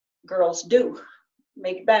girls do,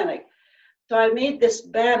 make bannock. So I made this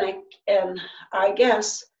bannock, and I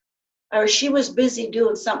guess she was busy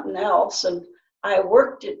doing something else, and I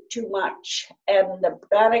worked it too much, and the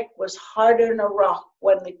bannock was harder than a rock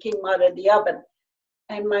when it came out of the oven.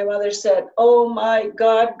 And my mother said, "Oh my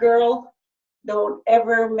God, girl, don't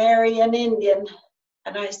ever marry an Indian."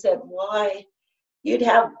 And I said, "Why?" "You'd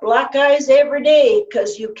have black eyes every day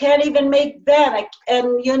because you can't even make bannock."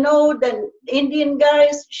 And you know, the Indian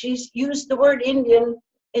guys, she's used the word Indian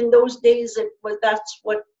in those days, that's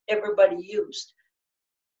what everybody used.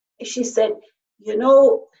 She said, "You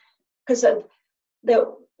know, because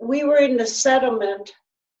we were in the settlement,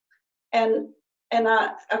 and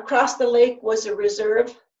across the lake was a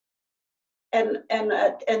reserve, and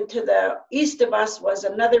to the east of us was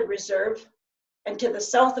another reserve, and to the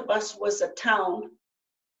south of us was a town."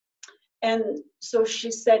 And so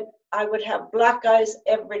she said I would have black eyes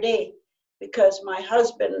every day because my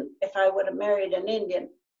husband, if I would have married an Indian,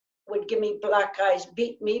 would give me black eyes,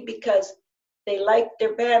 beat me, because they liked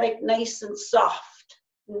their bannock nice and soft,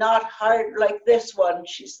 not hard like this one,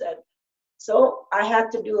 she said. So I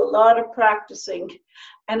had to do a lot of practicing,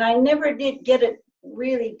 and I never did get it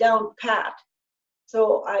really down pat.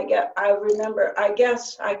 So I remember, I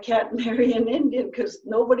guess I can't marry an Indian because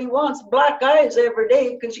nobody wants black eyes every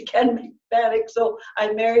day because you can't make bannock. So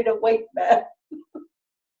I married a white man.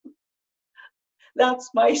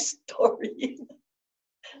 That's my story.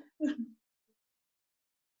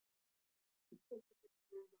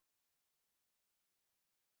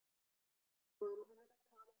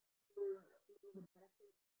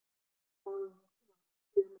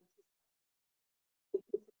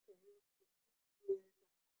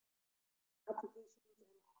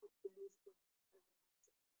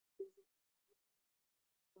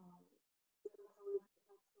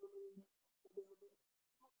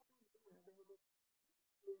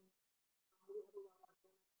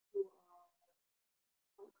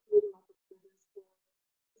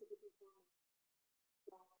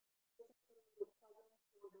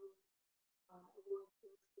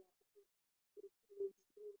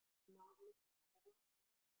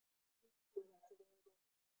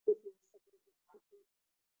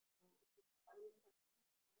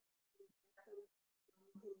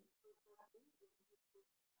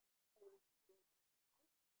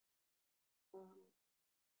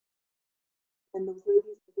 and those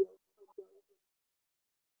ladies will be able to help you.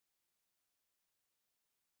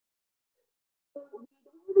 So we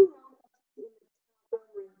don't really know much in the town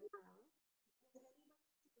right now.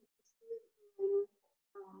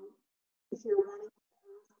 If you're wanting to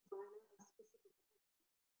ask Vyna a specific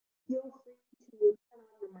question, feel free to turn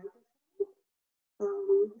on your microphone.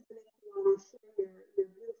 And if you want to share your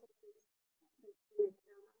beautiful face, your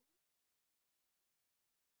camera.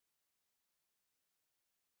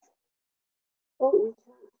 Oh, we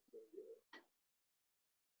can't hear you.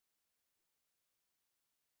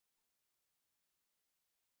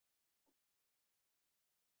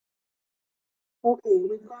 Okay,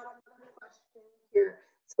 we've got another question here.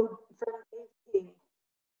 So from Dave King.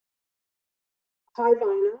 Hi, Vyna.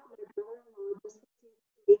 My brother-in-law just received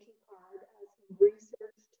a Métis card as he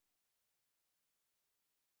researched.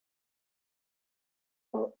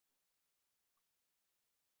 Oh.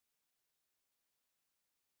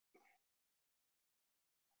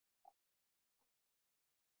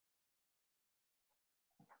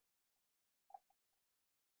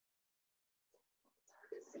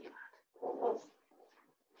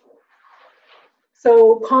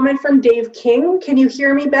 So comment from Dave King. Can you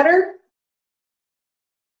hear me better?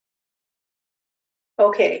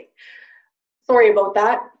 Okay, sorry about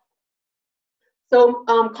that. So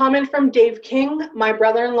comment from Dave King. My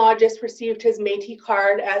brother-in-law just received his Métis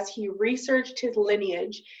card as he researched his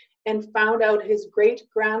lineage and found out his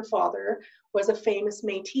great-grandfather was a famous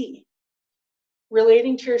Métis.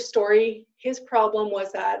 Relating to your story, his problem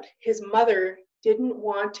was that his mother didn't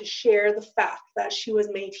want to share the fact that she was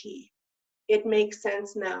Métis. It makes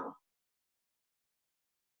sense now.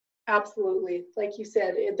 Absolutely. Like you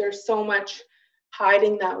said, there's so much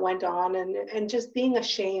hiding that went on and just being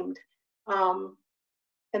ashamed. And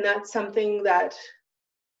that's something that,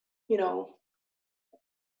 you know,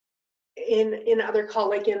 in other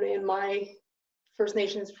like in my First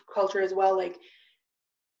Nations culture as well, like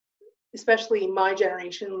especially my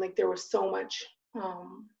generation, like there was so much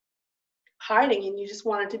hiding, and you just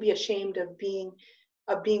wanted to be ashamed of being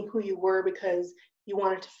who you were because you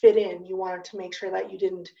wanted to fit in. You wanted to make sure that you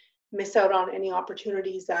didn't miss out on any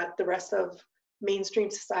opportunities that the rest of mainstream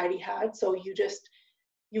society had. So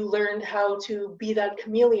you learned how to be that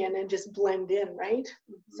chameleon and just blend in, right?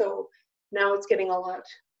 Mm-hmm. So now it's getting a lot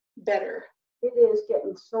better. It is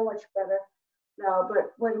getting so much better now,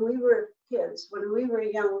 but when we were kids, when we were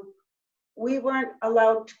young, we weren't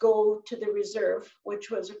allowed to go to the reserve, which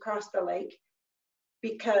was across the lake,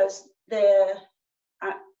 because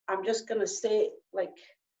I'm just gonna say like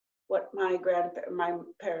what my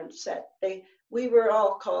parents said. We were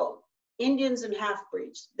all called Indians and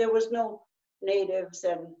half-breeds. There was no natives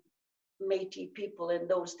and Métis people in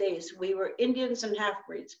those days. We were Indians and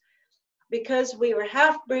half-breeds. Because we were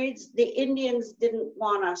half-breeds, the Indians didn't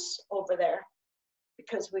want us over there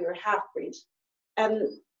because we were half-breeds. And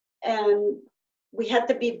we had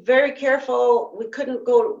to be very careful. We couldn't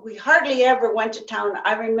go, we hardly ever went to town.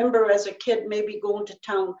 I remember as a kid maybe going to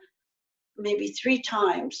town maybe 3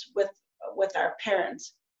 times with our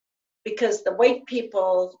parents, because the white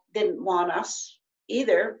people didn't want us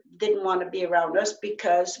either, didn't want to be around us,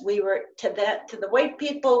 because we were to the white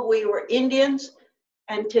people we were Indians,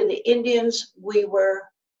 and to the Indians we were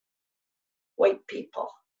white people.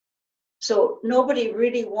 So nobody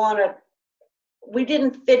really we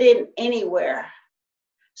didn't fit in anywhere.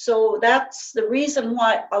 So that's the reason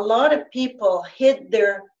why a lot of people hid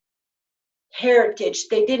their heritage.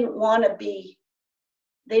 They didn't want to be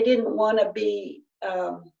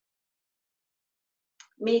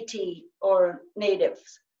Métis or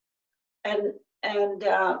natives, and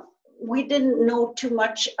we didn't know too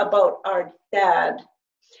much about our dad,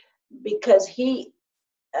 because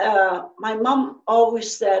my mom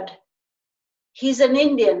always said he's an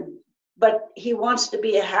Indian, but he wants to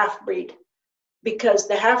be a half-breed, because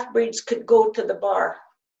the half-breeds could go to the bar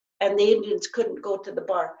and the Indians couldn't go to the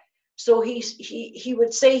bar. So he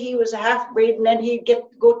would say he was a half-breed, and then he'd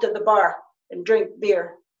go to the bar and drink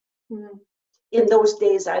beer. Mm. In those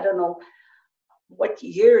days, I don't know what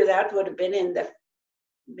year that would have been, in the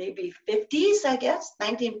maybe 50s, I guess,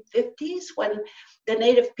 1950s, when the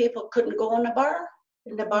native people couldn't go in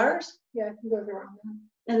the bars. Yeah, I think those are around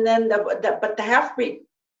that. And then but the half-breed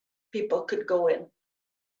people could go in.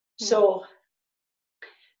 Mm.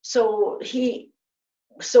 So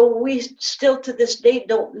we still to this day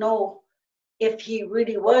don't know if he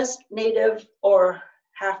really was native or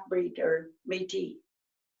half-breed or Métis.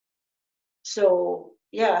 So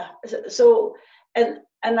yeah, so and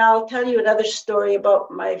I'll tell you another story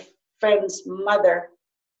about my friend's mother.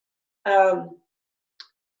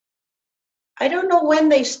 I don't know when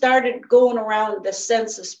they started going around the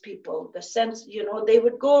census people, they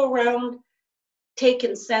would go around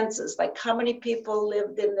taking census, like how many people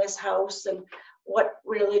lived in this house and what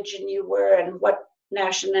religion you were and what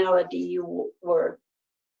nationality you were.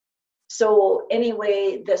 So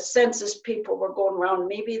anyway, the census people were going around.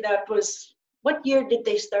 Maybe that was, what year did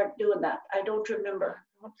they start doing that? I don't remember.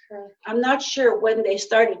 Not sure. I'm not sure when they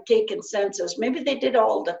started taking census. Maybe they did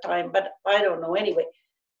all the time, but I don't know. Anyway,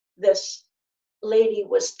 this lady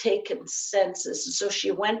was taking census. So she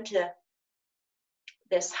went to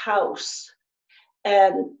this house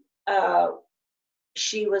and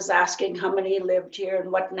she was asking how many lived here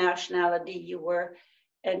and what nationality you were.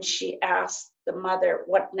 And she asked the mother,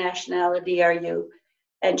 what nationality are you?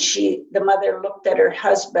 And the mother looked at her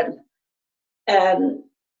husband and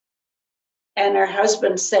her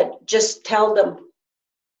husband said, just tell them.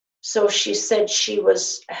 So she said she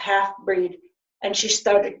was a half-breed and she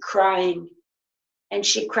started crying. And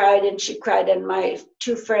she cried and she cried. And my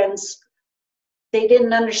two friends, they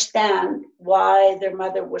didn't understand why their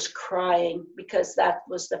mother was crying, because that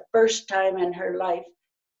was the first time in her life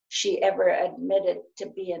she ever admitted to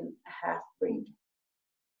being a half-breed.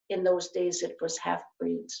 In those days, it was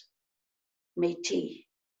half-breeds, Métis,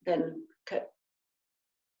 then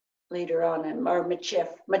later on, or Michif.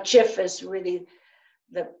 Michif is really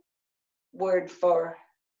the word for,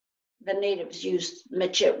 the natives used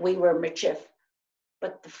Michif. We were Michif,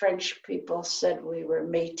 but the French people said we were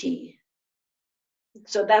Métis.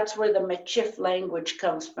 So that's where the Michif language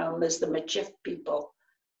comes from, is the Michif people.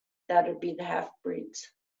 That would be the half-breeds.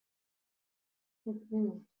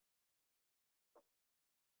 Mm-hmm.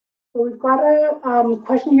 So we've got a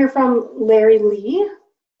question here from Larry Lee.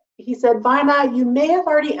 He said, Vyna, you may have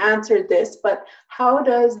already answered this, but how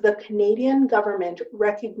does the Canadian government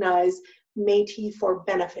recognize Métis for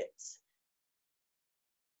benefits?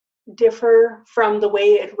 Differ from the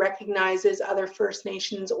way it recognizes other First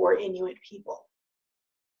Nations or Inuit people?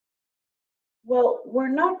 Well, we're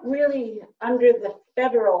not really under the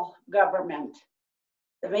federal government.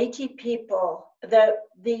 The Métis people, the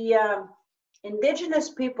Indigenous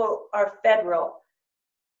people are federal.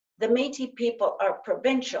 The Métis people are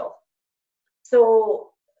provincial.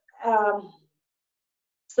 So,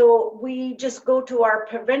 so we just go to our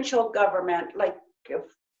provincial government. Like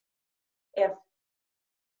if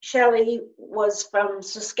Shelly was from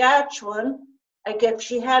Saskatchewan, like if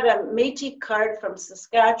she had a Métis card from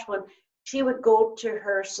Saskatchewan, she would go to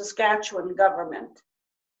her Saskatchewan government.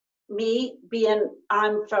 Me,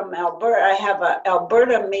 I'm from Alberta, I have an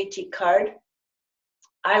Alberta Métis card,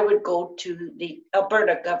 I would go to the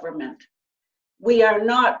Alberta government. We are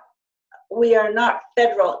not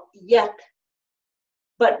federal yet,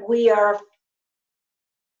 but we are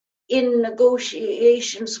in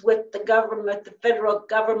negotiations with the government, the federal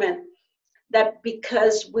government, that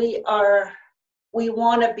because we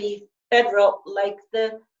want to be federal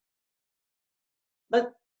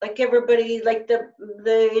like everybody, like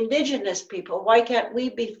the Indigenous people. Why can't we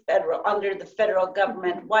be federal under the federal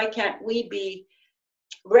government? Why can't we be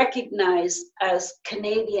recognized as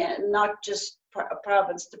Canadian, not just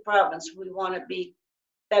province to province? We want to be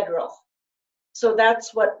federal. So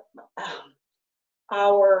that's what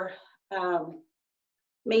our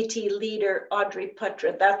Métis leader, Audrey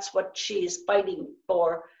Putra, that's what she's fighting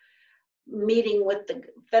for, meeting with the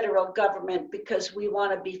federal government, because we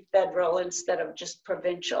want to be federal instead of just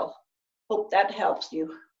provincial. Hope that helps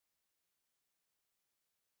you.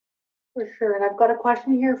 For sure. And I've got a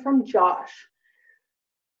question here from Josh.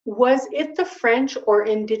 Was it the French or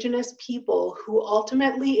Indigenous people who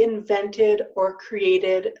ultimately invented or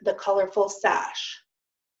created the colorful sash?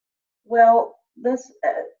 Well, it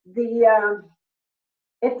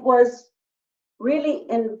was really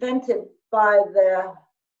invented by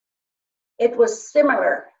it was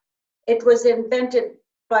similar. It was invented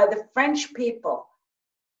by the French people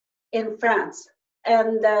in France.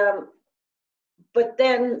 And, but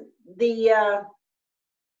then the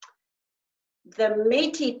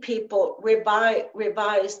Métis people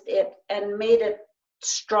revised it and made it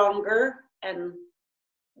stronger and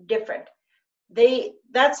different.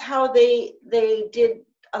 That's how they did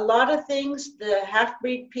a lot of things, the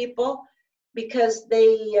half-breed people, because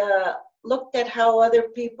they looked at how other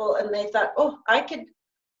people, and they thought, oh, I could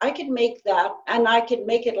make that, and I could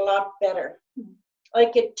make it a lot better.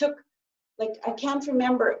 Like it took, like I can't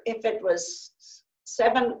remember if it was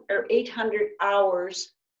 700 or 800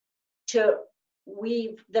 hours to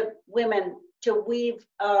weave the women to weave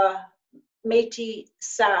a Métis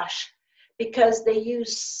sash, because they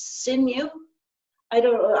use sinew.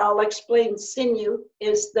 I'll explain. Sinew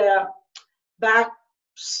is the back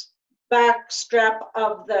strap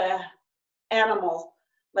of the animal,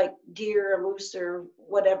 like deer or moose or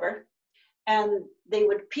whatever. And they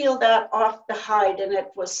would peel that off the hide, and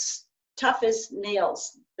it was tough as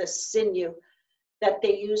nails, the sinew that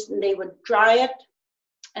they used, and they would dry it,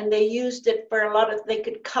 and they used it for a lot of, they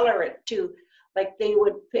could color it too. Like they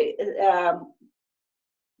would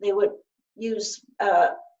use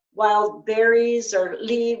wild berries or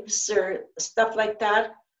leaves or stuff like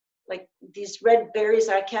that, like these red berries.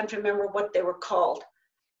 I can't remember what they were called,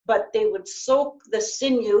 but they would soak the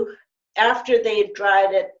sinew after they had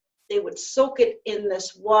dried it. They would soak it in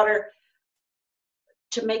this water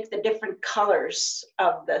to make the different colors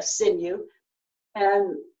of the sinew,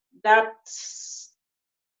 and that's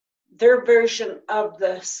their version of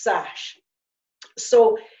the sash.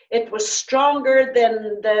 So it was stronger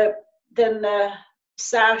than the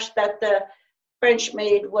sash that the French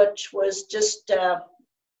made, which was just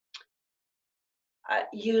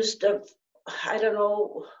used of, I don't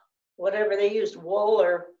know, whatever they used, wool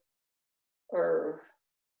or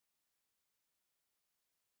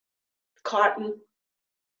cotton.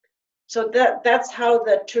 So that's how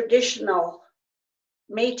the traditional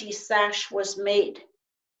Métis sash was made.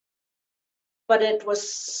 But it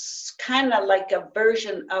was kind of like a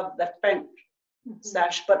version of the French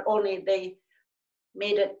sash, but only they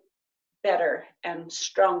made it better and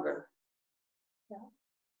stronger. Yeah.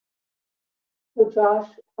 So Josh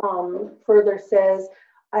further says,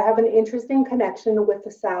 I have an interesting connection with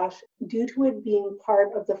the sash due to it being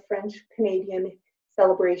part of the French-Canadian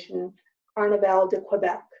celebration, Carnaval de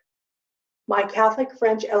Quebec. My Catholic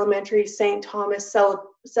French elementary St. Thomas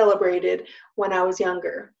celebrated when I was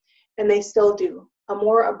younger, and they still do, a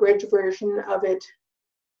more abridged version of it,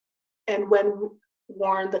 and when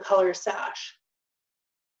worn the color sash.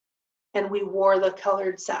 And we wore the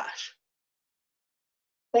colored sash.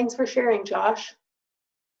 Thanks for sharing, Josh.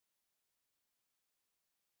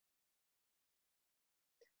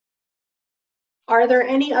 Are there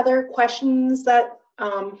any other questions that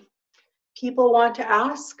people want to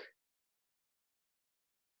ask?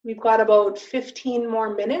 We've got about 15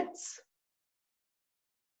 more minutes.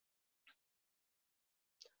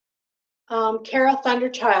 Kara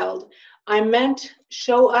Thunderchild, I meant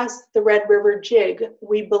show us the Red River Jig.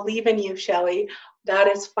 We believe in you, Shelly. That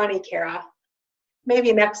is funny, Kara.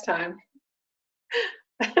 Maybe next time.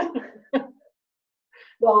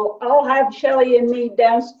 Well, I'll have Shelly and me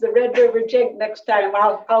dance the Red River Jig next time.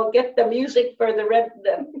 I'll get the music for the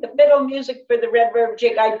fiddle music for the Red River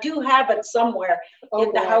Jig. I do have it somewhere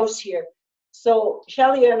in the house here. So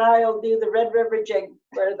Shelly and I will do the Red River Jig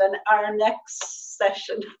for our next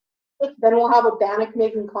session. Then we'll have a bannock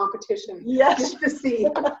making competition. Yes. Just to see.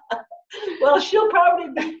 Well, she'll probably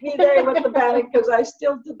beat me there with the bannock because I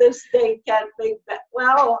still to this day can't make that.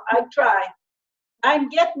 Well, I try. I'm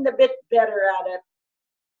getting a bit better at it.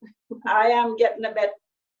 I am getting a bit.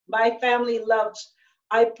 My family loves.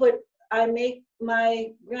 I make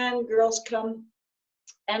my grandgirls come,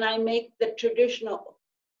 and I make the traditional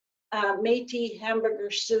Métis hamburger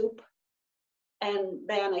soup and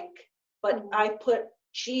bannock. But I put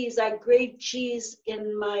cheese. I grate cheese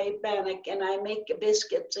in my bannock, and I make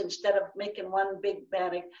biscuits instead of making one big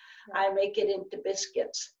bannock. I make it into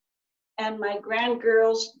biscuits. And my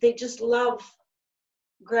grandgirls, they just love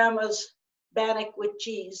grandma's bannock with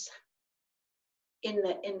cheese in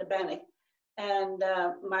the bannock, and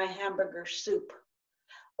my hamburger soup.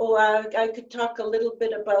 Oh, I could talk a little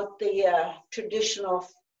bit about the traditional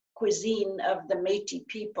cuisine of the Métis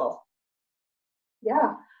people.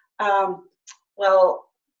 Yeah. Well,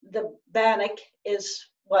 the bannock is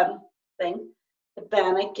one thing. The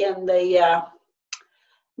bannock and the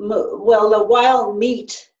wild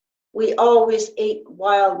meat. We always ate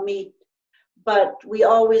wild meat, but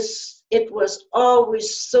it was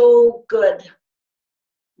always so good.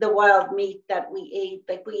 The wild meat that we ate,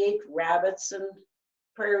 like we ate rabbits and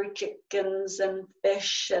prairie chickens and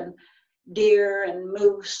fish and deer and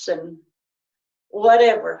moose and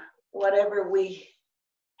whatever we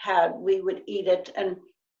had, we would eat it, and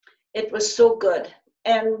it was so good.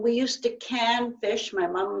 And we used to can fish. My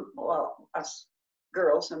mom, well, us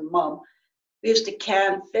girls and mom, we used to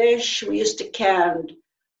can fish. We used to can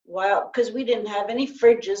wild, because we didn't have any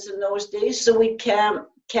fridges in those days, so we can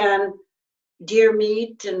deer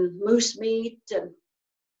meat and moose meat,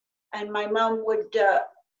 and my mom would,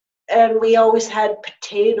 and we always had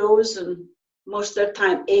potatoes and most of the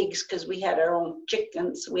time eggs, because we had our own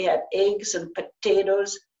chickens. We had eggs and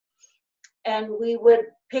potatoes, and we would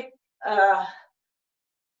pick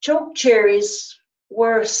choke cherries.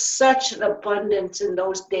 Were such an abundance in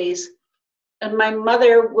those days, and my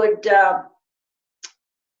mother would,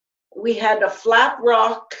 we had a flat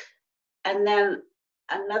rock and then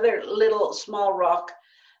another little small rock,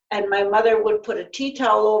 and my mother would put a tea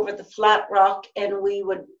towel over the flat rock, and we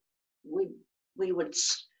would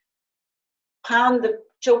pound the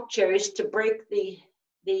choke cherries to break the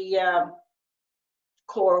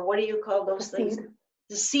core. What do you call those things? Seed.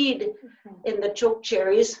 The seed in the choke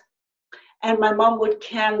cherries. And my mom would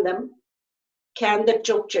can the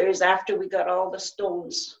choke cherries after we got all the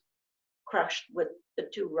stones crushed with the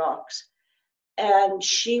 2 rocks. And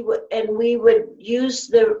we would use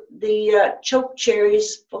the choke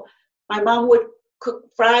cherries. My mom would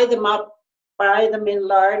fry them in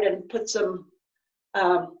lard and put some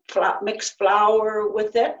mixed flour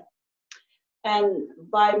with it. And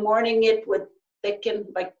by morning it would thicken,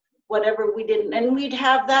 like whatever we didn't. And we'd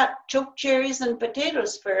have that choke cherries and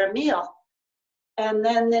potatoes for a meal. And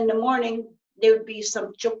then in the morning, there would be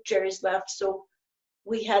some choke cherries left. So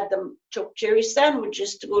we had them choke cherry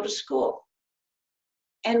sandwiches to go to school.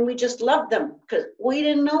 And we just loved them because we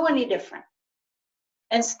didn't know any different.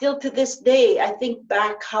 And still to this day, I think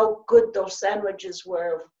back how good those sandwiches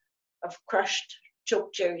were of crushed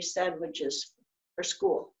choke cherry sandwiches for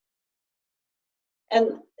school.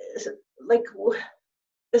 And like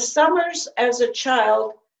the summers as a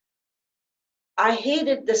child, I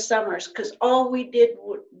hated the summers because all we did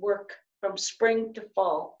was work from spring to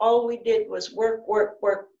fall. All we did was work,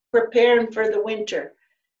 preparing for the winter,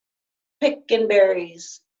 picking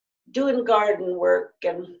berries, doing garden work,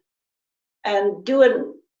 and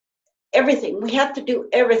doing everything. We had to do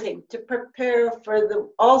everything to prepare for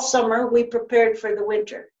all summer. We prepared for the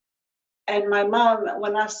winter. And my mom,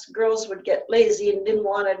 when us girls would get lazy and didn't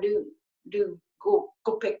want to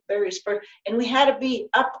go pick berries and we had to be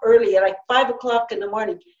up early at like 5 o'clock in the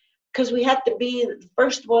morning because we had to be the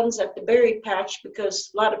first ones at the berry patch because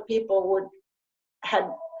a lot of people had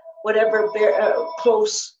whatever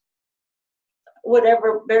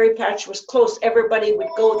berry patch was close, everybody would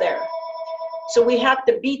go there. So we had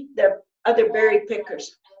to beat the other berry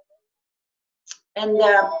pickers. And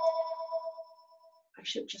I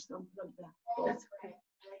should just unplug that. That's okay.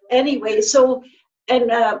 Anyway, so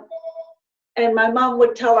and my mom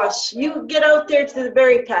would tell us, you get out there to the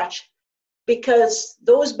berry patch because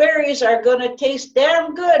those berries are going to taste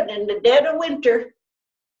damn good in the dead of winter.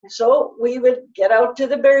 So we would get out to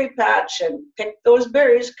the berry patch and pick those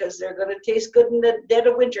berries because they're going to taste good in the dead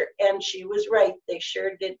of winter. And she was right. They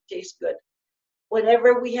sure did taste good.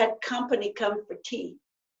 Whenever we had company come for tea,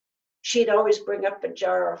 she'd always bring up a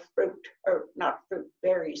jar of fruit, or not fruit,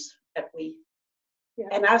 berries that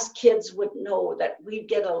and us kids would know that we'd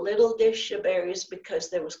get a little dish of berries because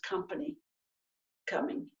there was company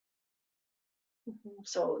coming. Mm-hmm.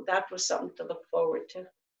 So that was something to look forward to.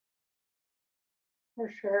 For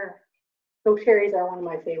sure. Choke cherries are one of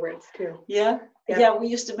my favorites too. Yeah, we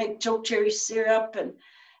used to make choke cherry syrup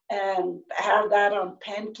and have that on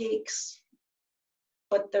pancakes.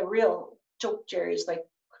 But the real choke cherries, like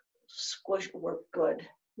squish, were good.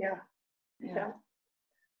 Yeah.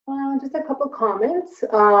 Just a couple comments.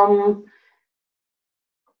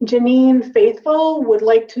 Janine Faithful would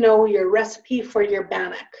like to know your recipe for your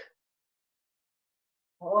bannock.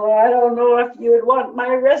 Oh, I don't know if you would want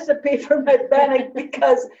my recipe for my bannock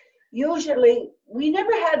because usually we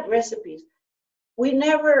never had recipes. We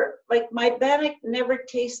never, like my bannock never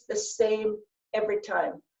tastes the same every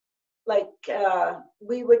time. Like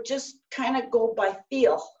we would just kind of go by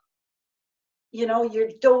feel. You know, your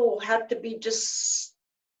dough had to be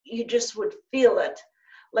you just would feel it.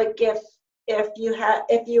 Like if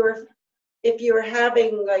you were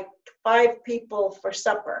having like 5 people for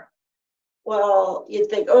supper, well, you'd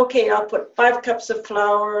think, okay, I'll put 5 cups of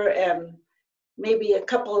flour and maybe a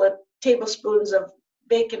couple of tablespoons of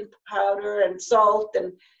baking powder and salt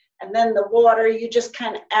and then the water, you just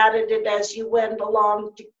kind of added it as you went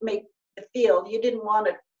along to make the feel. You didn't want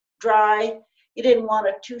it dry, you didn't want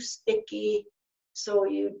it too sticky, so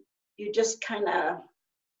you just kind of,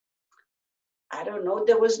 I don't know,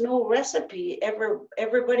 there was no recipe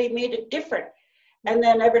everybody made it different. And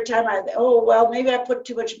then every time maybe I put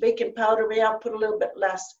too much baking powder, maybe I'll put a little bit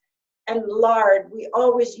less. And lard, we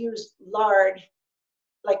always used lard,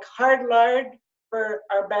 like hard lard for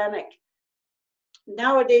our bannock.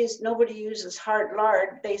 Nowadays, nobody uses hard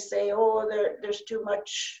lard. They say, there's too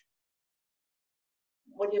much,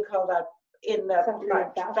 what do you call that, in the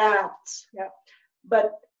fats. Yeah.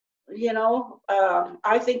 But you know,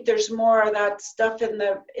 I think there's more of that stuff in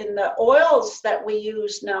the oils that we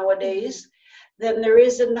use nowadays than there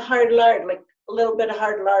is in the hard lard. Like a little bit of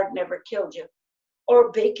hard lard never killed you.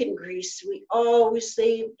 Or bacon grease. We always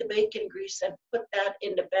saved the bacon grease and put that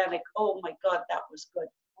in the bannock. Oh my God, that was good.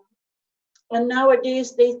 And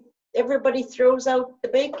nowadays everybody throws out the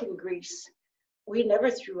bacon grease. we never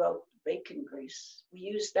threw out bacon grease. We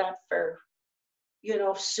used that for,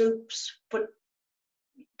 soups, put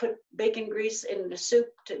bacon grease in the soup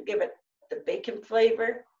to give it the bacon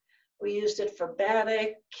flavor. We used it for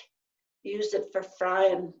bannock, used it for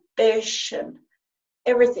frying fish and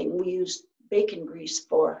everything we used bacon grease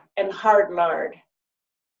for, and hard lard.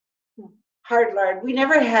 Hard lard. We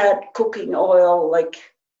never had cooking oil like,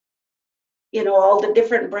 all the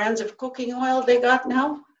different brands of cooking oil they got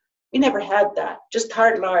now. We never had that. Just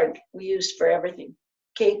hard lard we used for everything.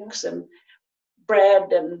 Cakes and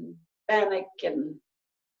bread and bannock and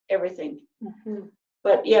everything. Mm-hmm.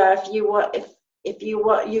 But yeah, if you want,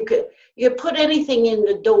 you could put anything in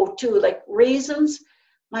the dough too, like raisins.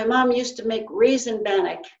 My mom used to make raisin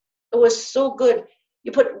bannock. It was so good.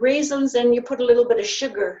 You put raisins and you put a little bit of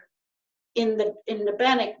sugar in the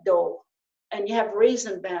bannock dough, and you have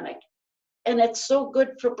raisin bannock. And it's so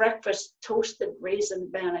good for breakfast, toasted raisin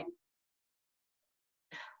bannock.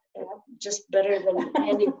 Just better than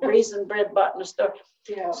any raisin bread bought in the store.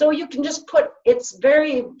 Yeah. So you can just it's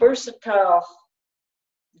very versatile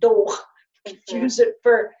dough. Use it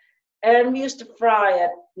and we used to fry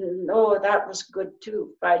it. Oh, that was good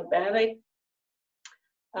too, fried bannock.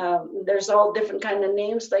 There's all different kind of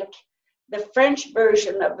names, like the French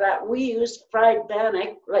version of that. We used fried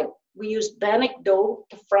bannock, like we used bannock dough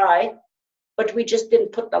to fry, but we just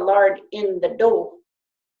didn't put the lard in the dough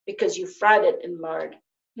because you fried it in lard.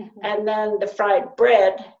 Mm-hmm. And then the fried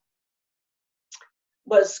bread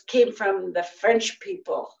came from the French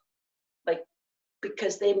people, like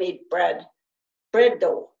because they made bread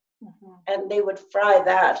dough, mm-hmm. and they would fry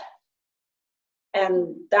that,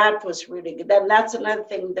 and that was really good. Then that's another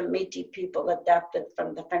thing the Métis people adapted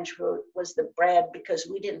from the French food was the bread, because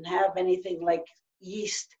we didn't have anything like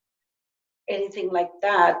yeast, anything like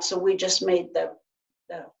that, so we just made the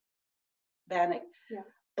bannock. Yeah.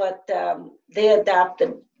 But they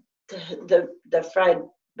adapted the fried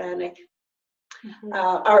bannock, mm-hmm.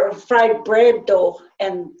 Our fried bread dough,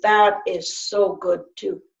 and that is so good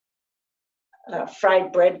too.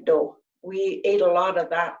 Fried bread dough, we ate a lot of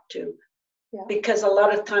that too. Yeah. Because a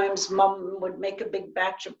lot of times Mom would make a big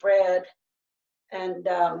batch of bread, and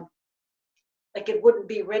like it wouldn't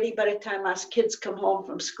be ready by the time us kids come home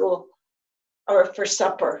from school or for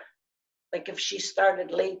supper. Like if she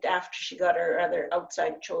started late after she got her other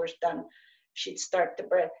outside chores done, she'd start the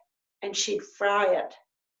bread and she'd fry it.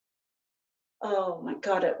 Oh my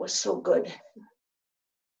God, it was so good.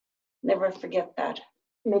 Never forget that.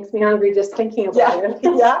 Makes me hungry just thinking about it.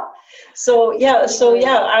 Yeah. So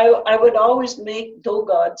I would always make dough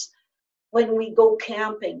gods. When we go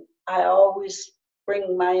camping, I always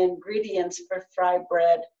bring my ingredients for fried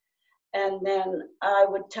bread. And then I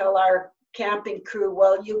would tell our camping crew,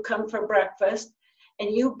 well, you come for breakfast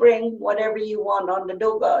and you bring whatever you want on the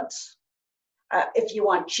dough gods. If you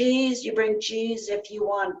want cheese, you bring cheese. If you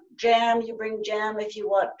want jam, you bring jam. If you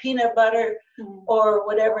want peanut butter, mm-hmm. or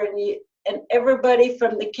whatever, and everybody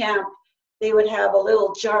from the camp, they would have a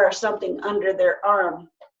little jar or something under their arm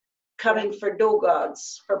coming for dough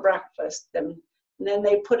gods for breakfast. And then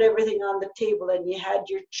they put everything on the table, and you had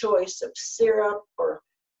your choice of syrup or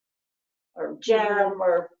jam, mm-hmm.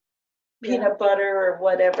 or peanut butter or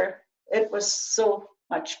whatever. It was so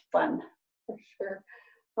much fun. For sure.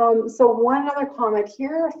 So one other comment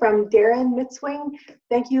here from Darren Mitzwing.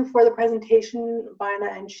 Thank you for the presentation,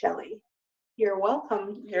 Vyna and Shelly. You're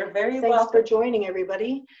welcome. You're very welcome. Thanks for joining,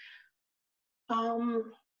 everybody.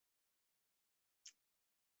 From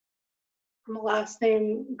a last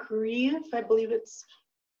name, Grieve, I believe it's,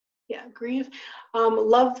 yeah, Grieve.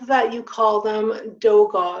 Love that you call them dough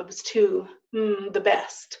gobs too. The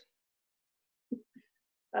best.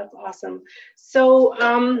 That's awesome. So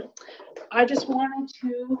I just wanted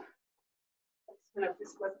to,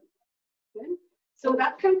 this wasn't good. So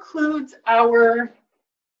that concludes our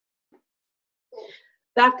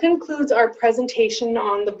presentation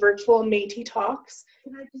on the Virtual Métis Talks.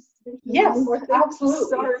 Can I just mention one more thing? Absolutely.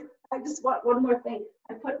 Sorry, I just want one more thing.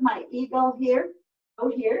 I put my eagle out here.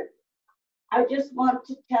 I just want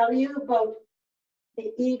to tell you about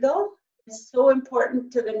the eagle. It's so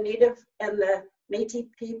important to the Native and the Métis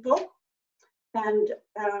people. And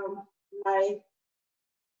my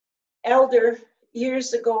elder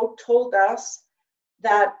years ago told us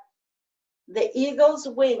that the eagle's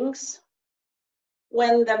wings,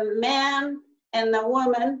 when the man and the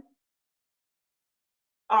woman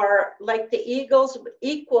are like the eagle's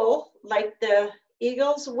equal, like the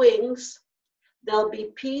eagle's wings, there'll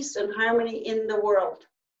be peace and harmony in the world.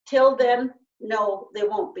 Till then, no, there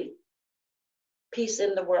won't be peace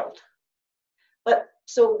in the world. But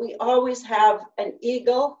so we always have an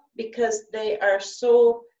eagle because they are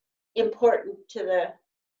so important to the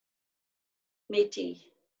Métis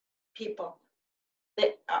people.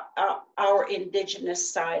 That our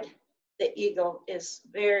Indigenous side, the eagle, is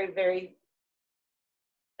very, very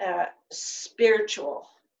spiritual.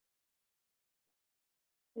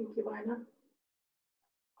 Thank you, Vyna.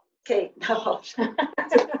 Okay, now.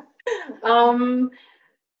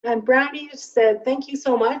 And Brandy said, thank you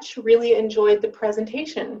so much. Really enjoyed the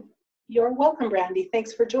presentation. You're welcome, Brandy.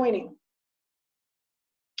 Thanks for joining.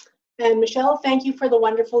 And Michelle, thank you for the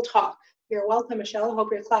wonderful talk. You're welcome, Michelle. I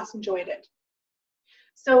hope your class enjoyed it.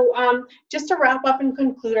 So just to wrap up and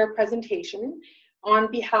conclude our presentation,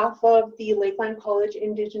 on behalf of the Lakeland College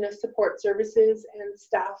Indigenous Support Services and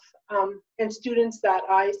staff and students that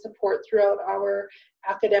I support throughout our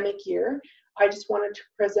academic year, I just wanted to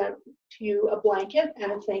present to you a blanket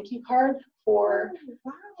and a thank you card for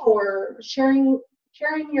sharing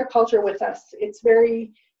your culture with us. It's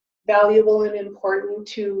very valuable and important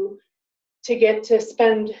to get to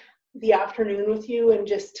spend the afternoon with you and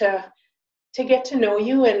just to get to know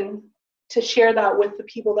you and to share that with the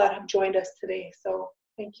people that have joined us today. So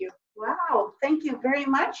thank you. Wow, thank you very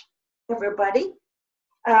much, everybody.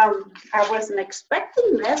 I wasn't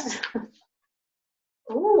expecting this.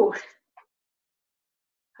 Ooh.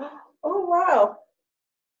 Oh, wow.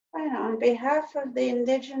 And on behalf of the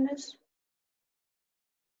Indigenous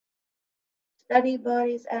study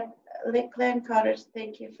bodies at Lakeland College,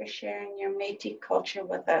 thank you for sharing your Métis culture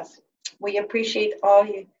with us. We appreciate all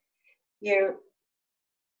your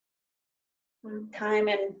time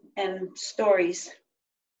and stories.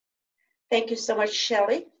 Thank you so much,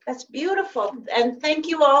 Shelly. That's beautiful. And thank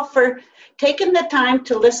you all for taking the time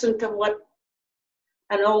to listen to what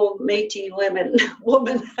an old Métis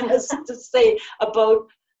woman has to say about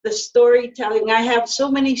the storytelling. I have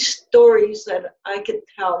so many stories that I could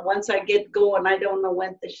tell. Once I get going, I don't know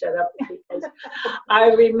when to shut up because I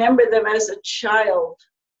remember them as a child.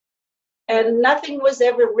 And nothing was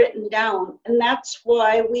ever written down. And that's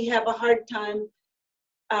why we have a hard time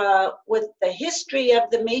with the history of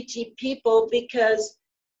the Métis people, because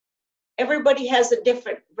everybody has a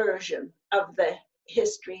different version of the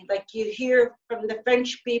history. Like you hear from the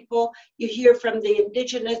French people, you hear from the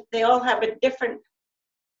Indigenous, they all have a different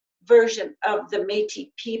version of the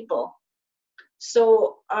Métis people.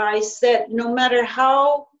 So I said, no matter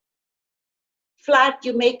how flat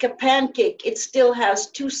you make a pancake, it still has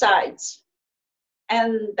two sides.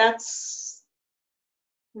 And that's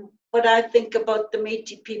what I think about the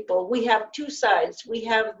Métis people. We have two sides. We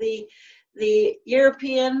have the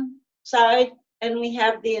European side and we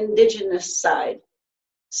have the Indigenous side.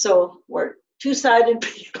 So we're two-sided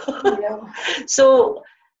people. Yeah. So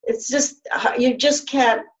it's just, you just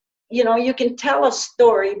can't, you know, you can tell a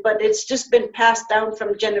story, but it's just been passed down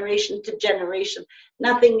from generation to generation.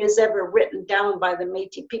 Nothing is ever written down by the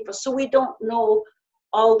Métis people. So we don't know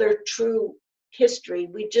all their true history.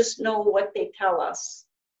 We just know what they tell us.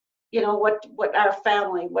 You know, what our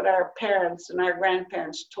family, what our parents and our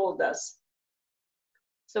grandparents told us.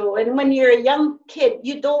 So, and when you're a young kid,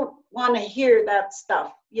 you don't want to hear that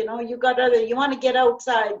stuff. You know, you want to get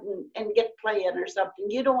outside and get playing or something.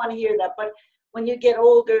 You don't want to hear that. But when you get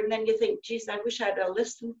older and then you think, geez, I wish I'd have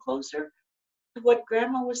listened closer to what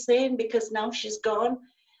grandma was saying, because now she's gone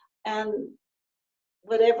and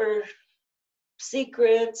whatever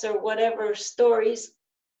secrets or whatever stories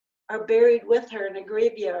are buried with her in a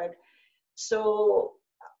graveyard. So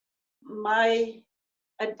my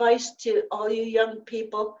advice to all you young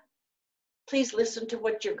people, please listen to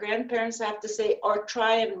what your grandparents have to say, or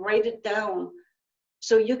try and write it down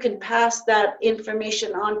so you can pass that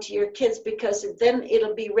information on to your kids, because then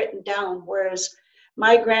it'll be written down. Whereas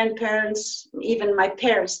my grandparents, even my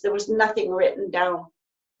parents, there was nothing written down.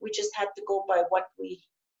 We just had to go by what we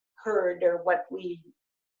heard or what we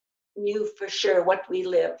knew for sure, what we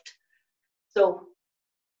lived. So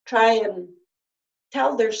try and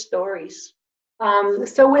tell their stories.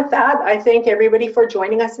 So with that, I thank everybody for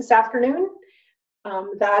joining us this afternoon.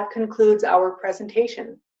 That concludes our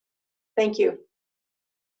presentation. Thank you.